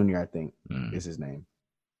Hoover Jr., I think is his name.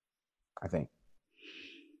 I think.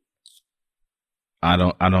 I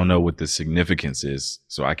don't know what the significance is,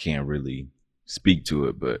 so I can't really speak to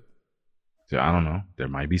it, but I don't know. There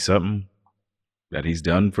might be something that he's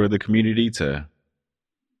done for the community to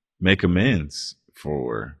make amends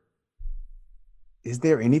for. Is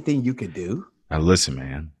there anything you could do? Now listen,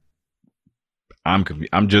 man.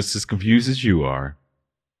 I'm just as confused as you are.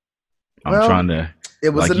 I'm trying to,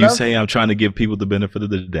 like enough. You say, I'm trying to give people the benefit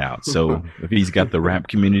of the doubt. So if he's got the rap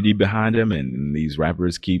community behind him and these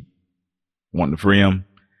rappers keep wanting to free him,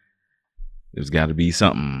 there's got to be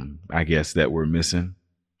something, I guess, that we're missing.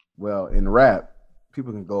 Well, in rap,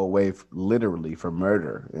 people can go away literally for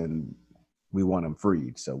murder, and we want them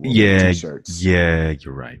freed. So we'll wear t-shirts. Yeah,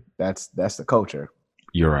 you're right. That's the culture.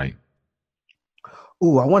 You're right.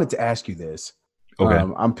 Ooh, I wanted to ask you this. Okay.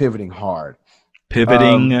 I'm pivoting hard.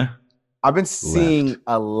 Pivoting. I've been seeing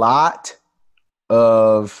a lot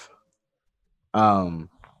of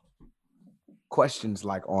questions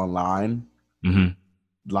like online,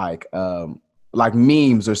 like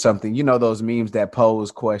memes or something. You know those memes that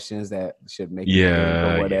pose questions that should make you think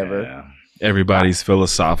or whatever. Yeah. Everybody's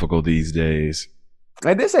philosophical these days.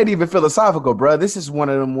 And this ain't even philosophical, bro. This is one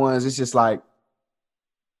of them ones. It's just like,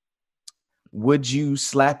 would you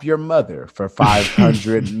slap your mother for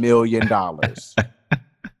 $500 million?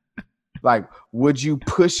 Like, would you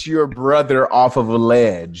push your brother off of a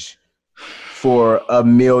ledge for $1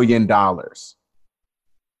 million?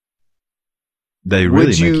 They really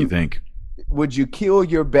make you think. Would you kill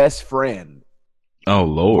your best friend? Oh,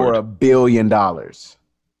 Lord. For $1 billion?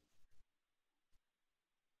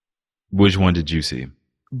 Which one did you see?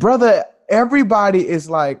 Brother, everybody is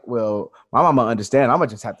like, well, my mama understand. I'm going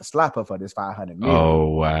to just have to slap her for this $500 million. Oh,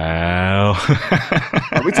 wow.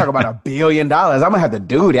 We talk about $1 billion. I'm going to have to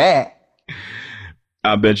do that.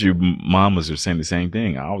 I bet you mamas are saying the same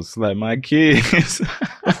thing. I would slap my kids.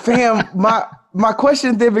 Fam, my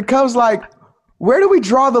question then becomes like, where do we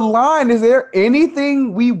draw the line? Is there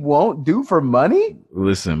anything we won't do for money?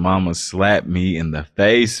 Listen, mama, slap me in the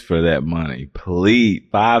face for that money. Please,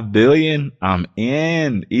 $5 billion. I'm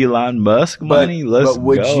in. Elon Musk money. Let's go. But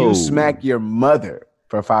would you smack your mother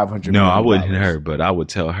for $500 million? No, I wouldn't hit her, but I would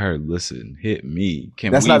tell her, listen, hit me.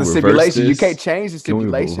 That's not the stipulation. You can't change the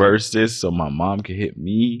stipulation. Can we reverse this so my mom can hit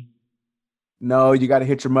me? No, you got to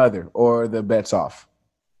hit your mother or the bet's off.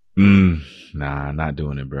 Nah, not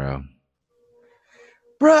doing it, bro.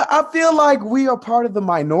 Bruh, I feel like we are part of the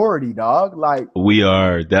minority, dog. Like, we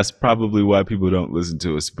are. That's probably why people don't listen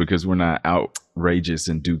to us, because we're not outrageous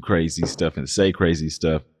and do crazy stuff and say crazy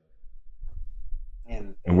stuff.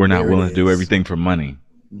 And we're not willing to do everything for money.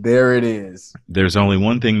 There it is. There's only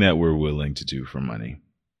one thing that we're willing to do for money.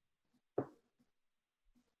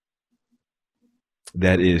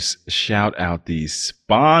 That is shout out these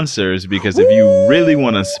sponsors, because if you really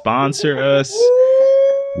want to sponsor us,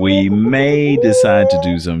 we may decide to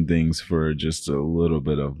do some things for just a little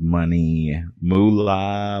bit of money,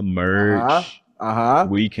 moolah, merch.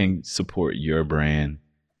 We can support your brand,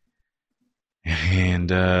 and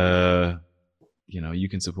you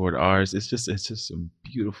can support ours. It's just a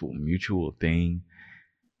beautiful mutual thing.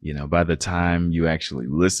 By the time you actually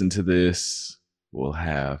listen to this, we'll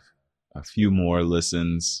have a few more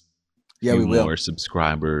listens. Yeah, we will. More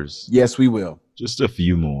subscribers. Yes, we will. Just a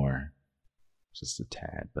few more. Just a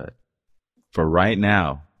tad, but for right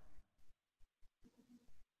now,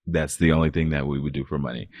 that's the only thing that we would do for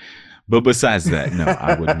money. But besides that, no,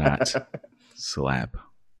 I would not slap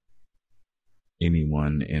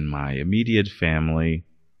anyone in my immediate family.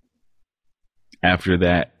 After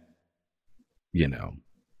that,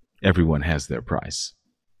 Everyone has their price.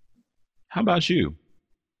 How about you?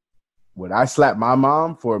 Would I slap my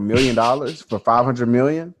mom for $1 million for 500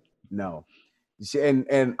 million? No.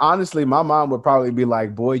 And honestly, my mom would probably be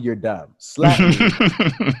like, "Boy, you're dumb. Slap me."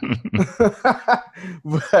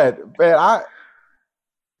 But man,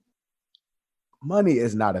 money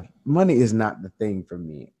is not the thing for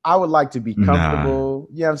me. I would like to be comfortable.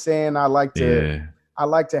 You know what I'm saying? I like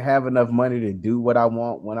to have enough money to do what I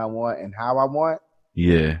want, when I want, and how I want.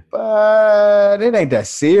 Yeah. But it ain't that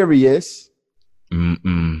serious.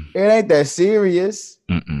 Mm-mm. It ain't that serious.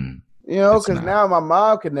 Mm-mm. You know, because now my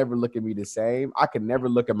mom could never look at me the same. I could never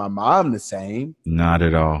look at my mom the same. Not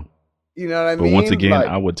at all. You know what I mean? But once again,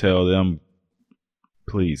 I would tell them,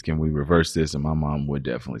 please, can we reverse this? And my mom would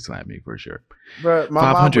definitely slap me for sure. But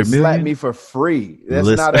my mom would slap me for free. That's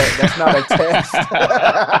not a test.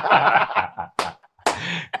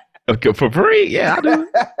 Okay, for free? Yeah, I do.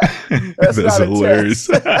 That's hilarious.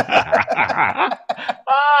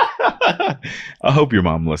 I hope your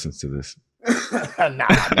mom listens to this. Nah,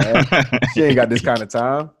 man. She ain't got this kind of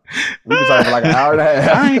time. We can talk for like an hour and a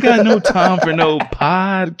half. I ain't got no time for no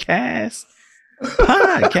podcast.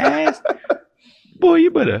 Boy, you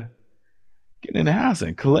better get in the house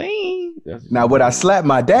and clean. Now, would I slap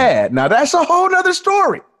my dad? Now, that's a whole nother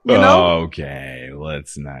story. You know? Okay,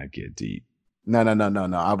 let's not get deep. No.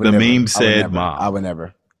 I would the never. Meme said mom. I would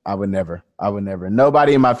never.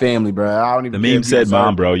 Nobody in my family, bro. I don't even. The meme said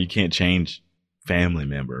mom, bro. You can't change family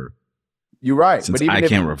member. You're right. Since I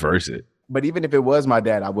can't reverse it. But even if it was my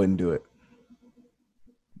dad, I wouldn't do it.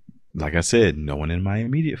 Like I said, no one in my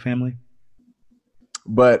immediate family.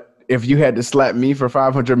 But if you had to slap me for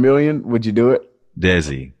 500 million, would you do it?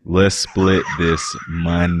 Desi, let's split this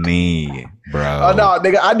money, bro. Oh no,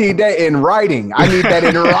 nigga, I need that in writing. We're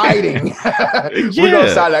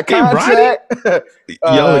gonna sign a contract.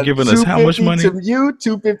 Y'all are giving us how much money? To you,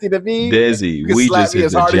 $250 to me. Desi, we just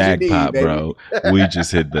hit the jackpot, bro. We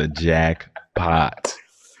just hit the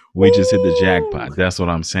jackpot. That's what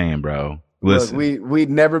I'm saying, bro. Listen, look, we'd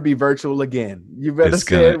never be virtual again. You better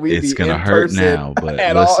say it's gonna hurt now, but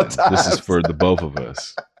listen, this is for the both of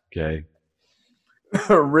us. Okay.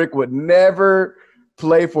 Rick would never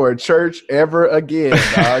play for a church ever again,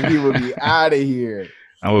 dog. He would be out of here.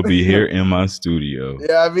 I would be here in my studio.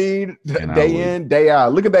 Yeah, I mean, day in, day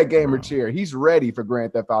out. Look at that gamer chair. He's ready for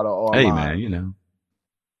Grand Theft Auto Online. Hey, man, you know,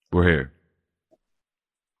 we're here.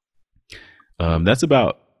 That's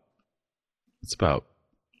about a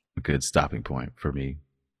good stopping point for me.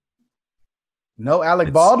 No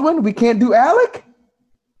Alec Baldwin? We can't do Alec?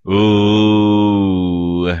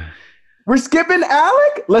 Ooh. We're skipping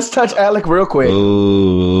Alec? Let's touch Alec real quick.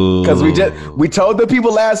 Because we told the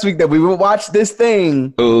people last week that we would watch this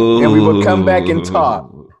thing and we would come back and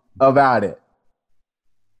talk about it.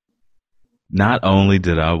 Not only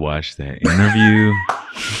did I watch that interview,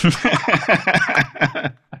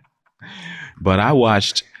 but I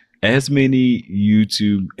watched as many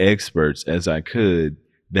YouTube experts as I could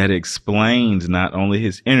that explained not only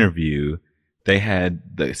his interview. They had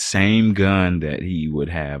the same gun that he would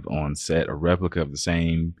have on set, a replica of the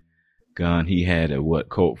same gun. He had a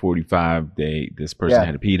Colt 45. This person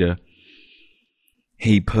had a PETA.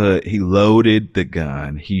 He loaded the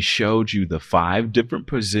gun. He showed you the 5 different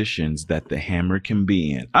positions that the hammer can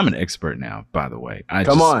be in. I'm an expert now, by the way.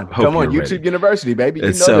 Come on, YouTube University, baby. You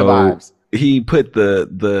know the vibes. He put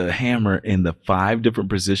the hammer in the 5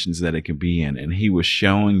 different positions that it can be in, and he was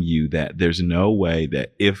showing you that there's no way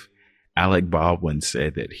that if Alec Baldwin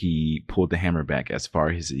said that he pulled the hammer back as far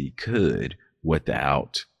as he could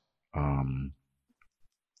without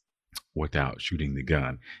shooting the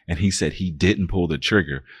gun. And he said he didn't pull the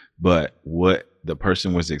trigger. But what the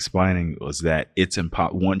person was explaining was that it's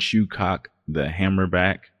once you cock the hammer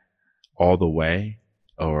back all the way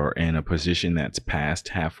or in a position that's past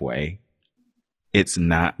halfway, it's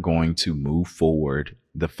not going to move forward.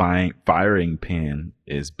 The firing pin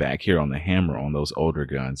is back here on the hammer on those older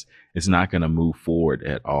guns. It's not going to move forward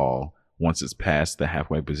at all once it's past the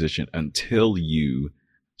halfway position until you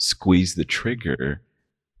squeeze the trigger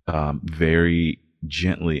very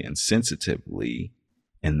gently and sensitively,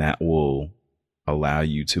 and that will allow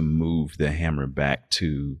you to move the hammer back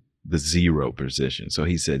to the 0 position. So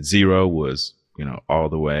he said 0 was, all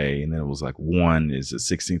the way, and then it was like 1 is a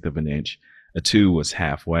 1/16 of an inch, a 2 was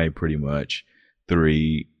halfway pretty much,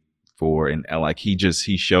 3, 4, and like he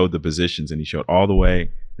showed the positions and he showed all the way,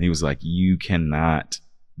 and he was like,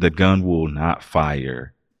 the gun will not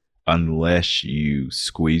fire unless you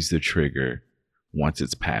squeeze the trigger once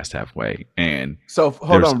it's past halfway. And so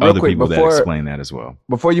hold on real quick that explain that as well.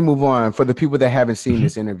 Before you move on, for the people that haven't seen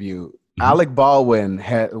this interview, Alec Baldwin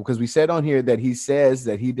had, because we said on here that he says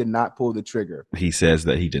that he did not pull the trigger. He says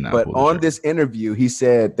that he did not. But pull the on trigger. this interview, he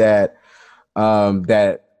said that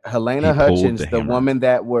that Helena Hutchins, the woman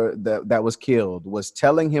that was killed, was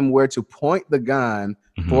telling him where to point the gun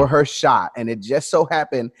for her shot, and it just so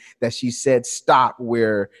happened that she said stop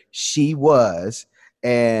where she was,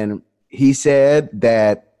 and he said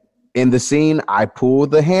that in the scene I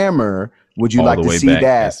pulled the hammer. Would you like to see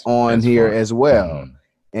that on here as well?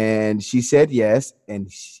 And she said yes, and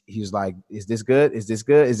he was like, "Is this good? Is this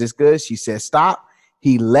good? Is this good?" She said stop.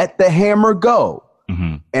 He let the hammer go,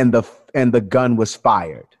 and the gun was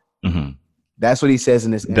fired. That's what he says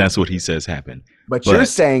in this interview. That's what he says happened. But you're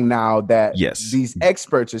saying now that these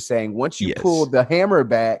experts are saying once you pull the hammer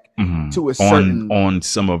back to a certain on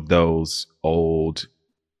some of those old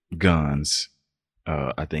guns,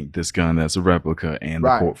 I think this gun that's a replica and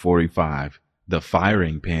the Colt 45, the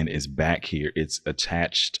firing pin is back here. It's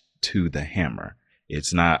attached to the hammer.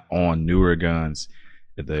 It's not on newer guns.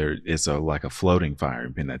 It's like a floating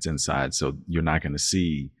firing pin that's inside, so you're not going to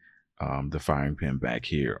see the firing pin back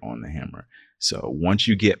here on the hammer. So once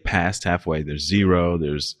you get past halfway, there's 0,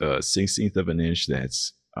 there's a 16th of an inch,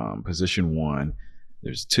 that's position 1,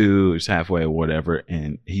 there's 2, there's halfway or whatever.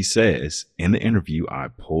 And he says in the interview, I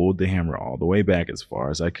pulled the hammer all the way back as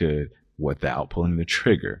far as I could without pulling the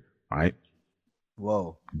trigger, right?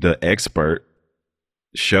 Whoa. The expert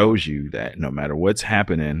shows you that no matter what's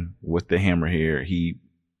happening with the hammer here, he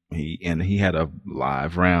had a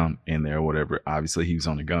live round in there or whatever. Obviously he was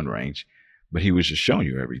on the gun range, but he was just showing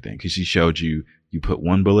you everything, because he showed you put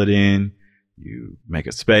one bullet in, you make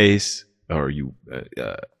a space, or you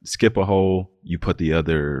skip a hole, you put the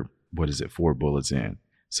other 4 bullets in.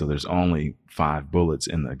 So there's only 5 bullets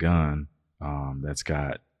in the gun that's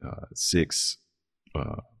got 6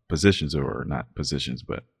 positions, or not positions,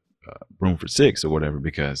 but room for 6 or whatever,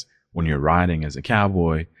 because when you're riding as a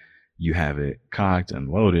cowboy, you have it cocked and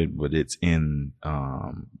loaded, but it's in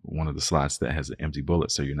one of the slots that has an empty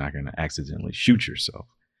bullet, so you're not going to accidentally shoot yourself.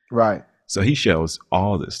 Right. So he shows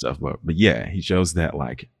all this stuff, but yeah, he shows that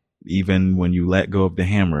like even when you let go of the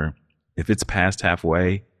hammer, if it's past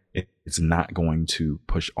halfway, it's not going to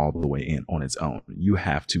push all the way in on its own. You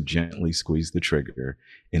have to gently squeeze the trigger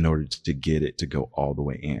in order to get it to go all the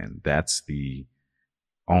way in. That's the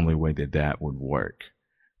only way that would work,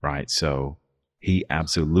 right? So he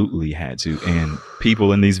absolutely had to. And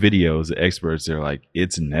people in these videos, the experts, they're like,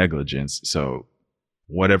 it's negligence. So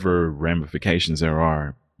whatever ramifications there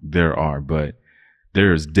are, but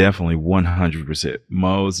there's definitely 100%,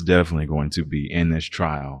 most definitely going to be in this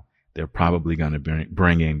trial. They're probably going to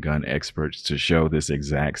bring in gun experts to show this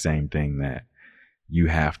exact same thing, that you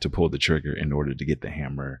have to pull the trigger in order to get the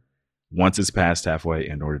hammer, once it's past halfway,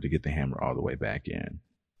 in order to get the hammer all the way back in.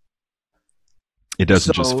 It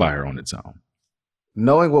doesn't just fire on its own.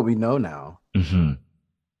 Knowing what we know now,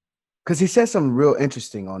 because he said something real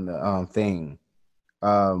interesting on the thing.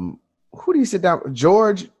 Who do you sit down?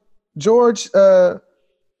 George, is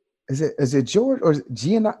it George or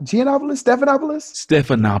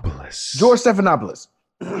Stephanopoulos? George Stephanopoulos.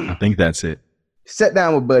 I think that's it. Sat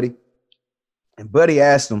down with Buddy, and Buddy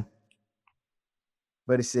asked him.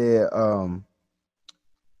 Buddy said,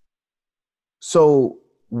 so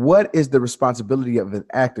what is the responsibility of an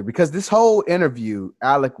actor? Because this whole interview,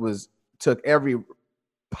 Alec took every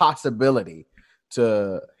possibility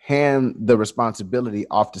to hand the responsibility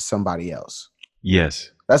off to somebody else.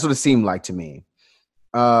 Yes. That's what it seemed like to me.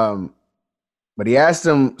 But he asked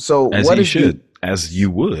him, so as what he is should, as you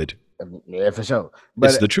would. Yeah, for sure.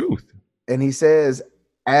 But it's the truth. And he says,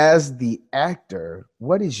 as the actor,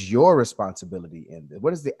 what is your responsibility in this?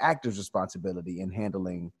 What is the actor's responsibility in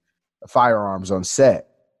handling firearms on set?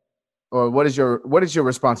 Or what is your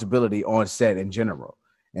responsibility on set in general?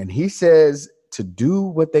 And he says, to do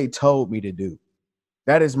what they told me to do.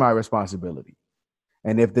 That is my responsibility.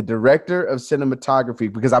 And if the director of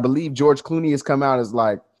cinematography, because I believe George Clooney has come out as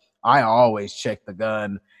like, I always check the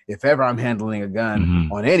gun. If ever I'm handling a gun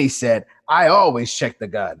on any set, I always check the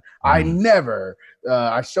gun. I never,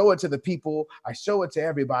 I show it to the people. I show it to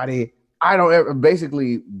everybody. I don't ever,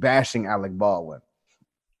 basically bashing Alec Baldwin.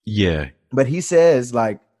 Yeah. But he says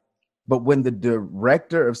like, but when the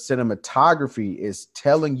director of cinematography is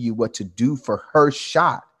telling you what to do for her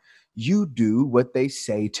shot, you do what they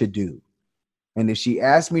say to do. And if she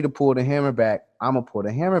asks me to pull the hammer back, I'm going to pull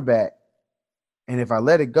the hammer back. And if I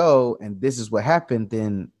let it go and this is what happened,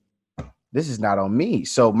 then this is not on me.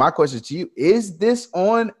 So my question to you, is this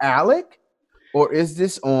on Alec, or is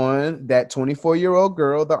this on that 24-year-old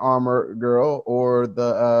girl, the armor girl, or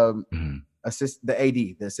the the AD,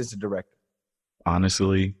 the assistant director?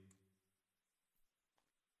 Honestly,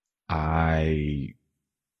 I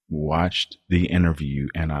watched the interview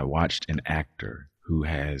and I watched an actor who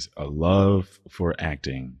has a love for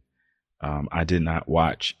acting. I did not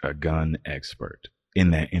watch a gun expert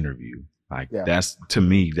in that interview. Like that's, to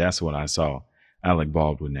me, that's what I saw Alec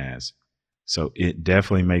Baldwin as. So it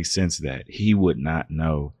definitely makes sense that he would not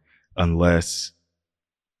know unless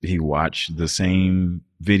he watched the same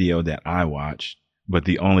video that I watched. But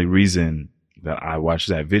the only reason that I watched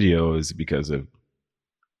that video is because of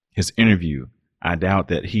his interview. I doubt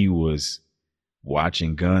that he was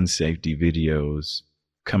watching gun safety videos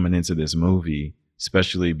coming into this movie,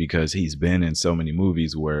 especially because he's been in so many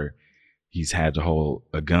movies where he's had to hold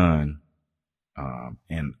a gun.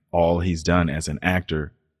 And all he's done as an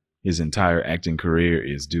actor, his entire acting career,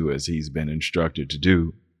 is do as he's been instructed to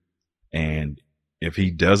do. And if he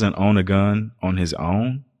doesn't own a gun on his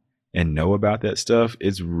own and know about that stuff,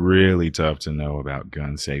 it's really tough to know about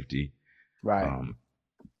gun safety, right?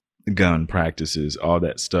 Gun practices, all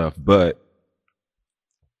that stuff. But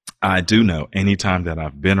I do know anytime that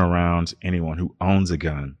I've been around anyone who owns a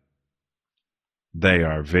gun, they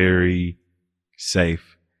are very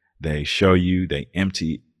safe. They show you, they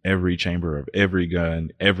empty every chamber of every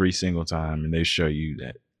gun every single time. And they show you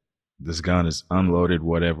that this gun is unloaded,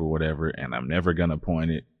 whatever, and I'm never going to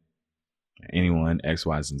point it at anyone, X,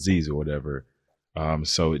 Y's, and Z's or whatever.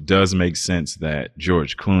 So it does make sense that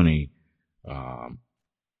George Clooney, I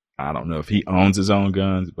don't know if he owns his own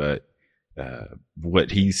guns, but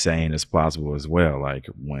what he's saying is plausible as well. Like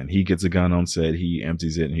when he gets a gun on set, he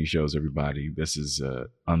empties it and he shows everybody this is a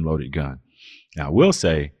unloaded gun. Now, I will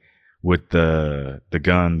say with the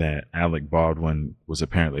gun that Alec Baldwin was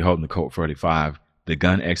apparently holding, the Colt 45, the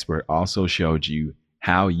gun expert also showed you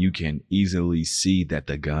how you can easily see that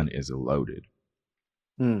the gun is loaded.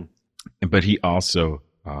 But he also,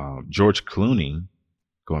 George Clooney,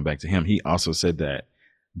 going back to him, he also said that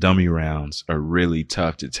dummy rounds are really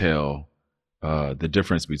tough to tell the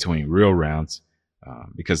difference between real rounds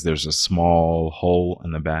because there's a small hole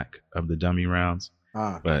in the back of the dummy rounds.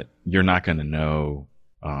 But you're not going to know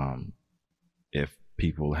if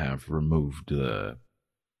people have removed the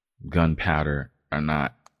gunpowder or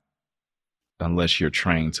not unless you're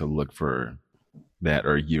trained to look for that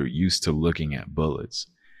or you're used to looking at bullets.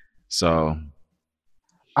 So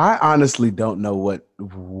I honestly don't know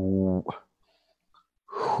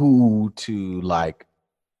who to like.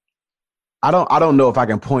 I don't know if I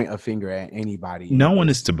can point a finger at anybody. No one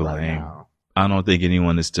is to blame. Right, I don't think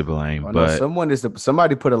anyone is to blame. Well, but no,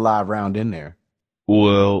 somebody put a live round in there.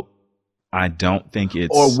 Well, I don't think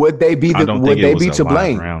it's. Or would they be to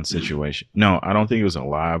blame? Round situation. No, I don't think it was a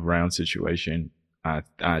live round situation. I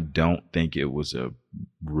don't think it was a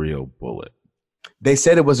real bullet. They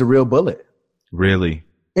said it was a real bullet. Really?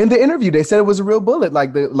 In the interview, they said it was a real bullet.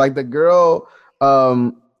 Like the girl,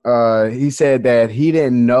 he said that he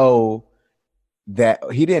didn't know that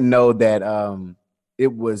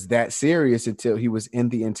it was that serious until he was in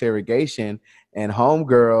the interrogation, and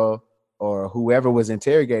homegirl or whoever was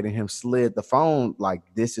interrogating him slid the phone like,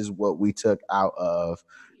 this is what we took out of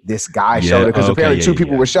this guy's shoulder, because apparently two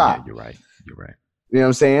people were shot. Yeah, you're right. You know what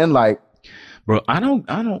I'm saying? Like, bro, I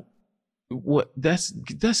don't. What that's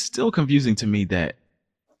still confusing to me that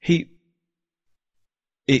it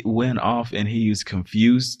went off and he was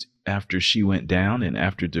confused after she went down and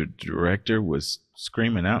after the director was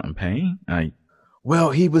screaming out in pain.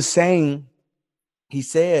 Well, he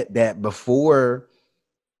said that before,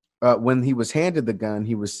 when he was handed the gun,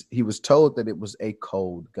 he was told that it was a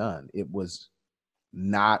cold gun. It was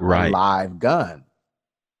not a live gun.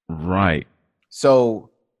 Right.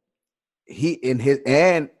 So he in his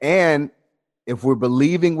and if we're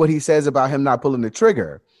believing what he says about him not pulling the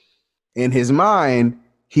trigger, in his mind,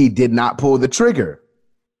 he did not pull the trigger.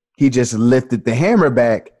 He just lifted the hammer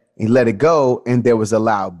back and let it go, and there was a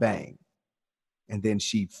loud bang. And then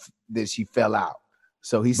she fell out.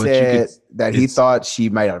 So he said that he thought she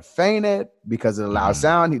might have fainted because of the loud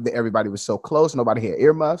sound. Everybody was so close, nobody had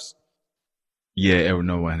earmuffs. Yeah,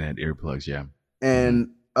 no one had earplugs. Yeah,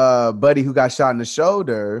 and buddy who got shot in the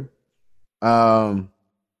shoulder,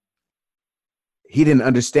 he didn't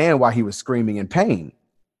understand why he was screaming in pain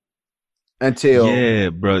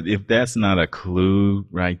until bro. If that's not a clue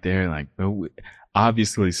right there, like,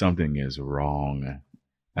 obviously something is wrong.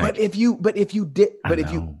 Like, if you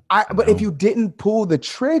didn't pull the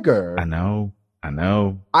trigger, I know.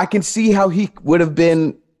 I can see how he would have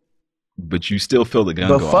been. But you still feel the gun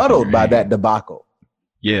befuddled by that debacle.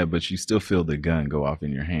 Yeah, but you still feel the gun go off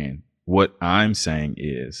in your hand. What I'm saying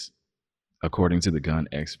is, according to the gun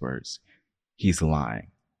experts, he's lying.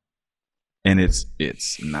 And it's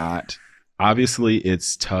not, obviously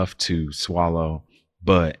it's tough to swallow,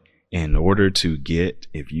 but in order to get,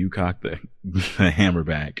 if you cock the hammer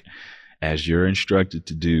back as you're instructed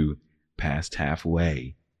to do past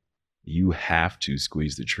halfway, you have to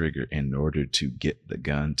squeeze the trigger in order to get the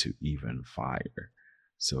gun to even fire.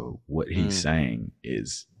 So what he's saying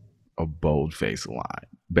is a bold-faced lie,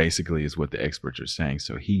 basically, is what the experts are saying.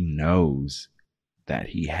 So he knows that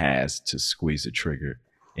he has to squeeze the trigger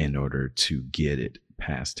in order to get it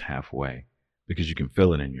past halfway, because you can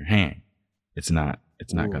feel it in your hand. It's not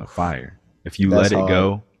going to fire. If you let it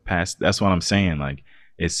go past, that's what I'm saying. Like,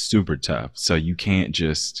 it's super tough. So you can't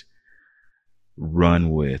just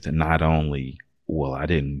run with not only, well, I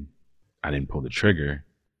didn't pull the trigger.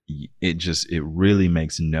 It really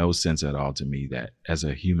makes no sense at all to me that as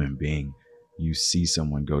a human being, you see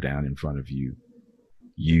someone go down in front of you,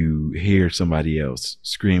 you hear somebody else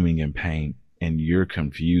screaming in pain, and you're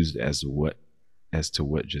confused as to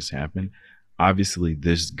what just happened. Obviously,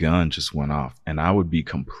 this gun just went off, and I would be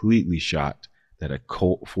completely shocked that a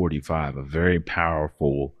Colt 45, a very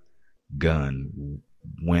powerful gun,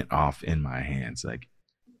 went off in my hands. Like,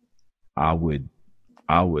 I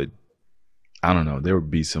don't know, there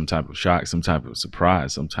would be some type of shock, some type of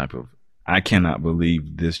surprise, some type of, I cannot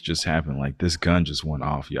believe this just happened. Like, this gun just went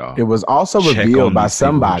off, y'all. It was also revealed by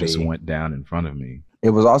somebody. Just went down in front of me.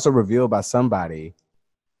 It was also revealed by somebody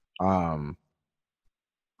who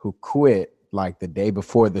quit like the day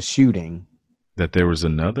before the shooting. That there was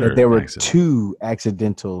another. That there were two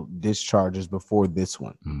accidental discharges before this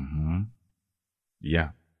one. Mm-hmm. Yeah.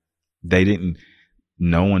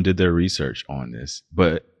 No one did their research on this,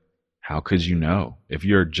 but how could you know? If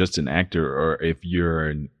you're just an actor, or if you're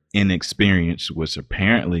an inexperienced, which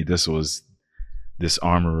apparently this was this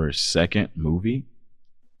armorer's second movie,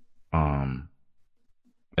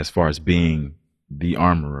 as far as being the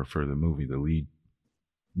armorer for the movie, the lead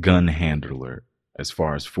gun handler, as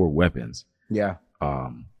far as for weapons. Yeah.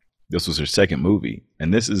 This was her second movie,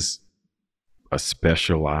 and this is a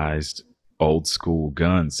specialized old school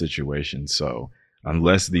gun situation. So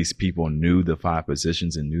unless these people knew the 5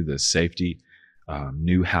 positions and knew the safety,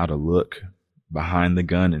 knew how to look behind the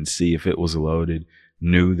gun and see if it was loaded,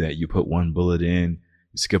 knew that you put 1 bullet in,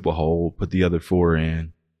 you skip a hole, put the other 4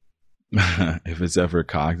 in. If it's ever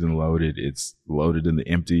cocked and loaded, it's loaded in the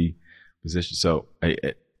empty position. So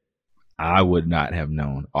I would not have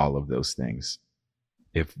known all of those things.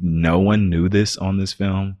 If no one knew this on this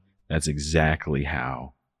film, that's exactly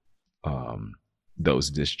how those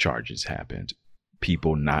discharges happened.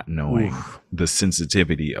 People not knowing the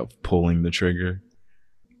sensitivity of pulling the trigger,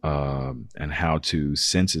 and how to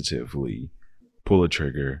sensitively pull a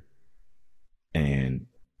trigger and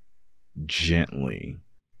gently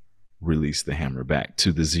release the hammer back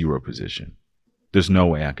to the 0 position. There's no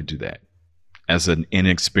way I could do that. As an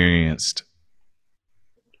inexperienced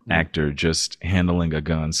actor, just handling a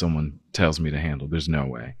gun someone tells me to handle, there's no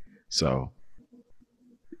way. So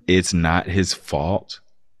it's not his fault,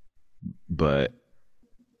 but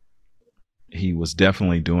he was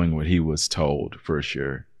definitely doing what he was told, for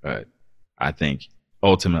sure. But I think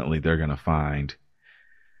ultimately they're going to find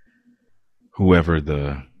whoever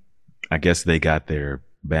I guess they got their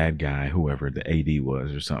bad guy, whoever the AD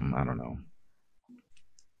was or something. I don't know.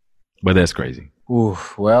 But that's crazy. Ooh,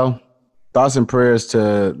 well, thoughts and prayers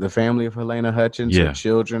to the family of Halyna Hutchins, her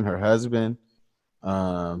children, her husband.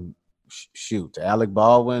 Shoot, Alec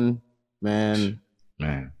Baldwin, man,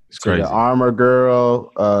 it's crazy. The armor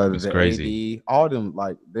girl, it's the crazy. AD, all them.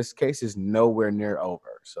 Like, this case is nowhere near over.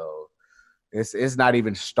 So it's not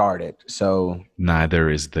even started. So neither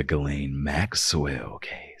is the Ghislaine Maxwell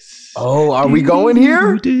case. Oh, are we going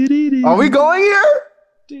here? Are we going here?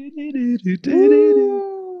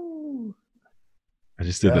 I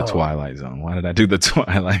just did the Twilight Zone. Why did I do the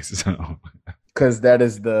Twilight Zone? Because that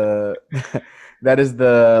is the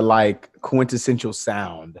like quintessential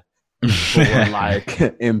sound for like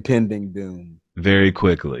impending doom. Very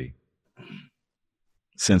quickly,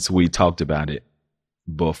 since we talked about it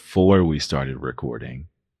before we started recording,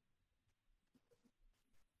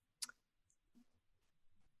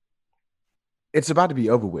 it's about to be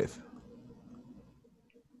over with,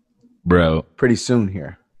 bro. Pretty soon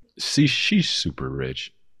here. See, she's super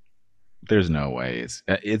rich. There's no way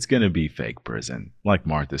it's gonna be fake prison, like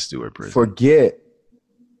Martha Stewart prison. Forget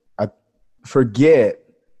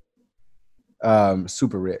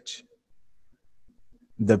super rich.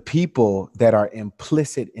 The people that are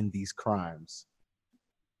implicit in these crimes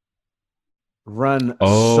run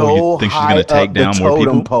so you think high she's gonna take down more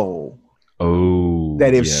people? Pole. Oh,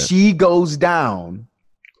 that if she goes down,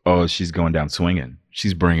 she's going down swinging.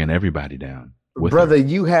 She's bringing everybody down. Brother,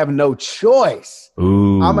 you have no choice.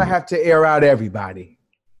 Ooh. I'm gonna have to air out everybody.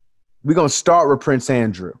 We're gonna start with Prince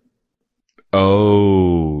Andrew.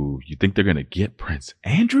 Oh, you think they're going to get Prince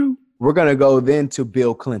Andrew? We're going to go then to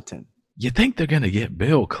Bill Clinton. You think they're going to get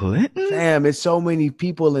Bill Clinton? Damn, it's so many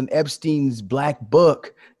people in Epstein's black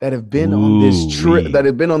book that have been on this trip, that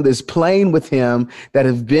have been on this plane with him, that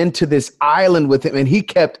have been to this island with him. And he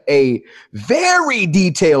kept a very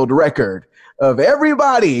detailed record of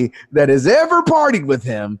everybody that has ever partied with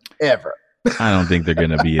him ever. I don't think they're going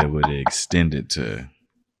to be able to extend it to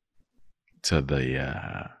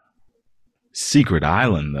the secret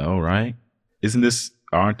island, though, right?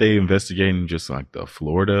 Aren't they investigating just like the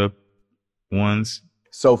Florida ones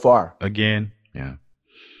so far? Again, yeah.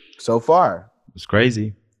 So far, it's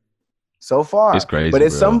crazy. So far, it's crazy. But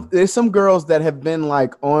there's some girls that have been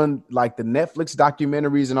like on like the Netflix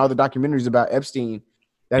documentaries and all the documentaries about Epstein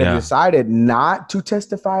that have decided not to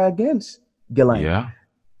testify against Ghislaine. Yeah.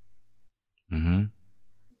 Mm-hmm.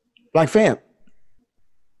 Like, fam,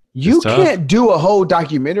 you can't do a whole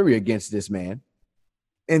documentary against this man,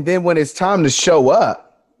 and then when it's time to show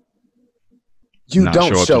up, you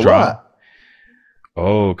don't show up.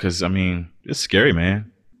 Oh, because I mean, it's scary,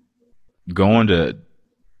 man. Going to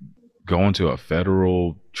a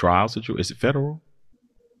federal trial situation. Is it federal?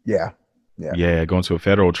 Yeah. Yeah, going to a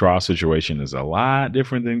federal trial situation is a lot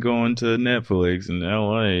different than going to Netflix in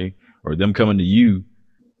LA or them coming to you.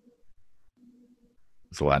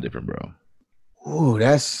 It's a lot different, bro. Ooh,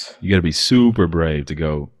 you got to be super brave to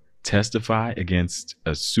go testify against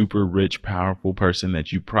a super rich, powerful person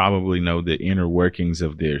that you probably know the inner workings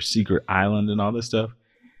of their secret island and all this stuff.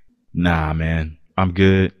 Nah, man, I'm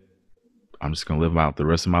good. I'm just going to live out the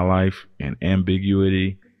rest of my life in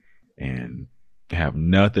ambiguity and have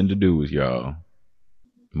nothing to do with y'all.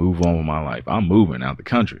 Move on with my life. I'm moving out the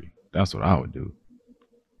country. That's what I would do.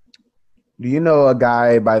 Do you know a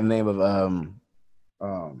guy by the name of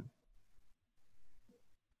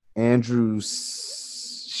Andrew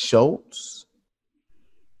Schultz?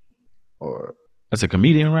 Or that's a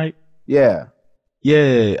comedian, right? Yeah.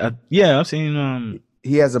 I've seen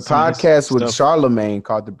he has a podcast with Charlemagne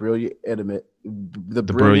called The Brilliant Idiots.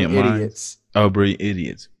 Oh, Brilliant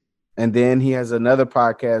Idiots. And then he has another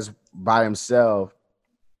podcast by himself,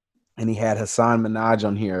 and he had Hassan Minhaj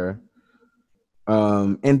on here.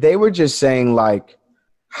 And they were just saying, like,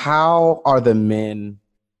 how are the men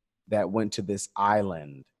that went to this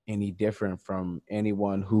island any different from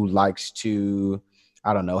anyone who likes to,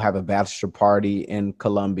 I don't know, have a bachelor party in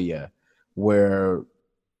Colombia where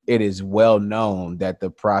it is well known that the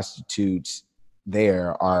prostitutes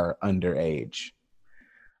there are underage?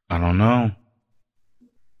 I don't know.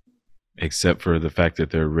 Except for the fact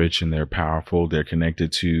that they're rich and they're powerful. They're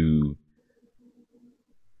connected to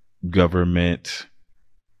government,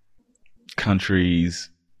 countries,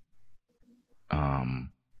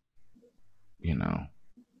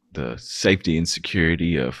 the safety and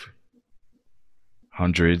security of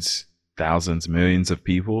hundreds, thousands, millions of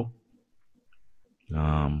people.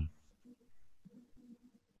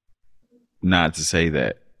 Not to say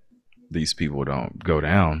that these people don't go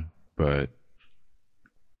down, but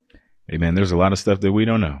hey, man, there's a lot of stuff that we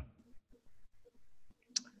don't know.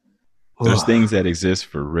 There's things that exist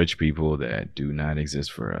for rich people that do not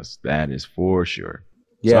exist for us. That is for sure.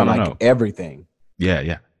 Yeah, so like everything.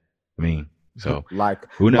 Yeah. I mean, so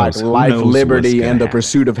like who knows? Like life, who knows liberty, and the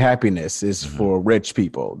pursuit of happiness is for rich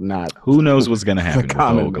people, not. Who knows what's going to happen with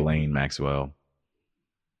old Ghislaine Maxwell?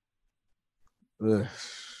 Ugh.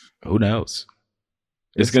 Who knows?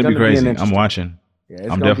 It's going to be crazy. I'm watching.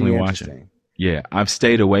 Yeah, I'm definitely watching. Yeah, I've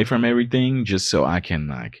stayed away from everything just so I can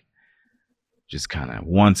like, just kind of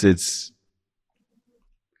once it's,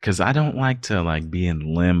 because I don't like to like be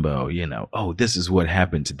in limbo. Oh, this is what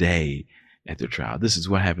happened today at the trial. This is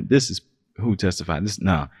what happened. This is who testified.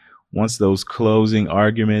 Once those closing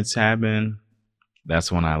arguments happen,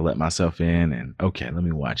 that's when I let myself in and okay, let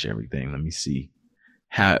me watch everything. Let me see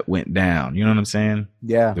how it went down. You know what I'm saying?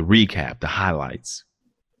 Yeah. The recap, the highlights.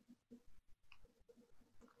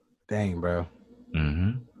 Dang, bro.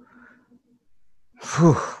 Mm-hmm.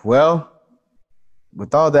 Whew. Well,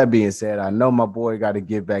 with all that being said, I know my boy got to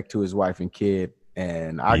get back to his wife and kid,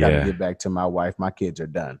 and I got to get back to my wife. My kids are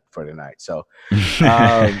done for the night. So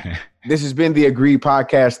this has been the Agreed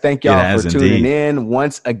Podcast. Thank y'all for tuning in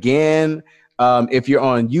once again. If you're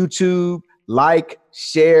on YouTube, like,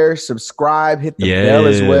 share, subscribe, hit the bell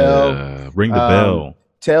as well. Ring the bell.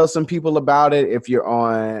 Tell some people about it. If you're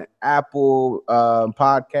on Apple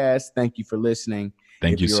Podcasts, thank you for listening.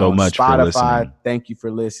 Thank you so much for listening. Thank you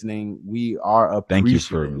for listening. We are appreciative. Thank you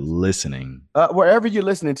for listening. Wherever you're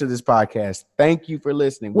listening to this podcast, thank you for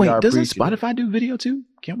listening. Wait, doesn't Spotify do video too?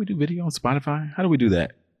 Can't we do video on Spotify? How do we do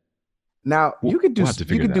that? Now you could do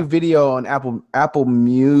video on Apple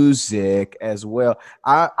Music as well.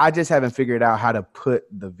 I just haven't figured out how to put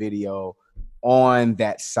the video on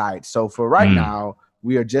that site. So for right now,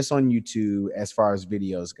 we are just on YouTube as far as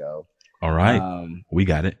videos go. All right. We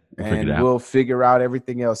got it. We'll figure out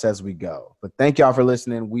everything else as we go. But thank y'all for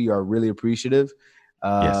listening. We are really appreciative.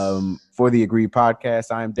 For the Agreed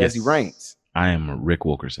Podcast, I am Desi Raines. I am Rick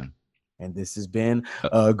Wilkerson. And this has been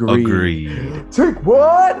Agreed. Take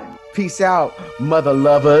what? Peace out, mother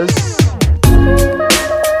lovers.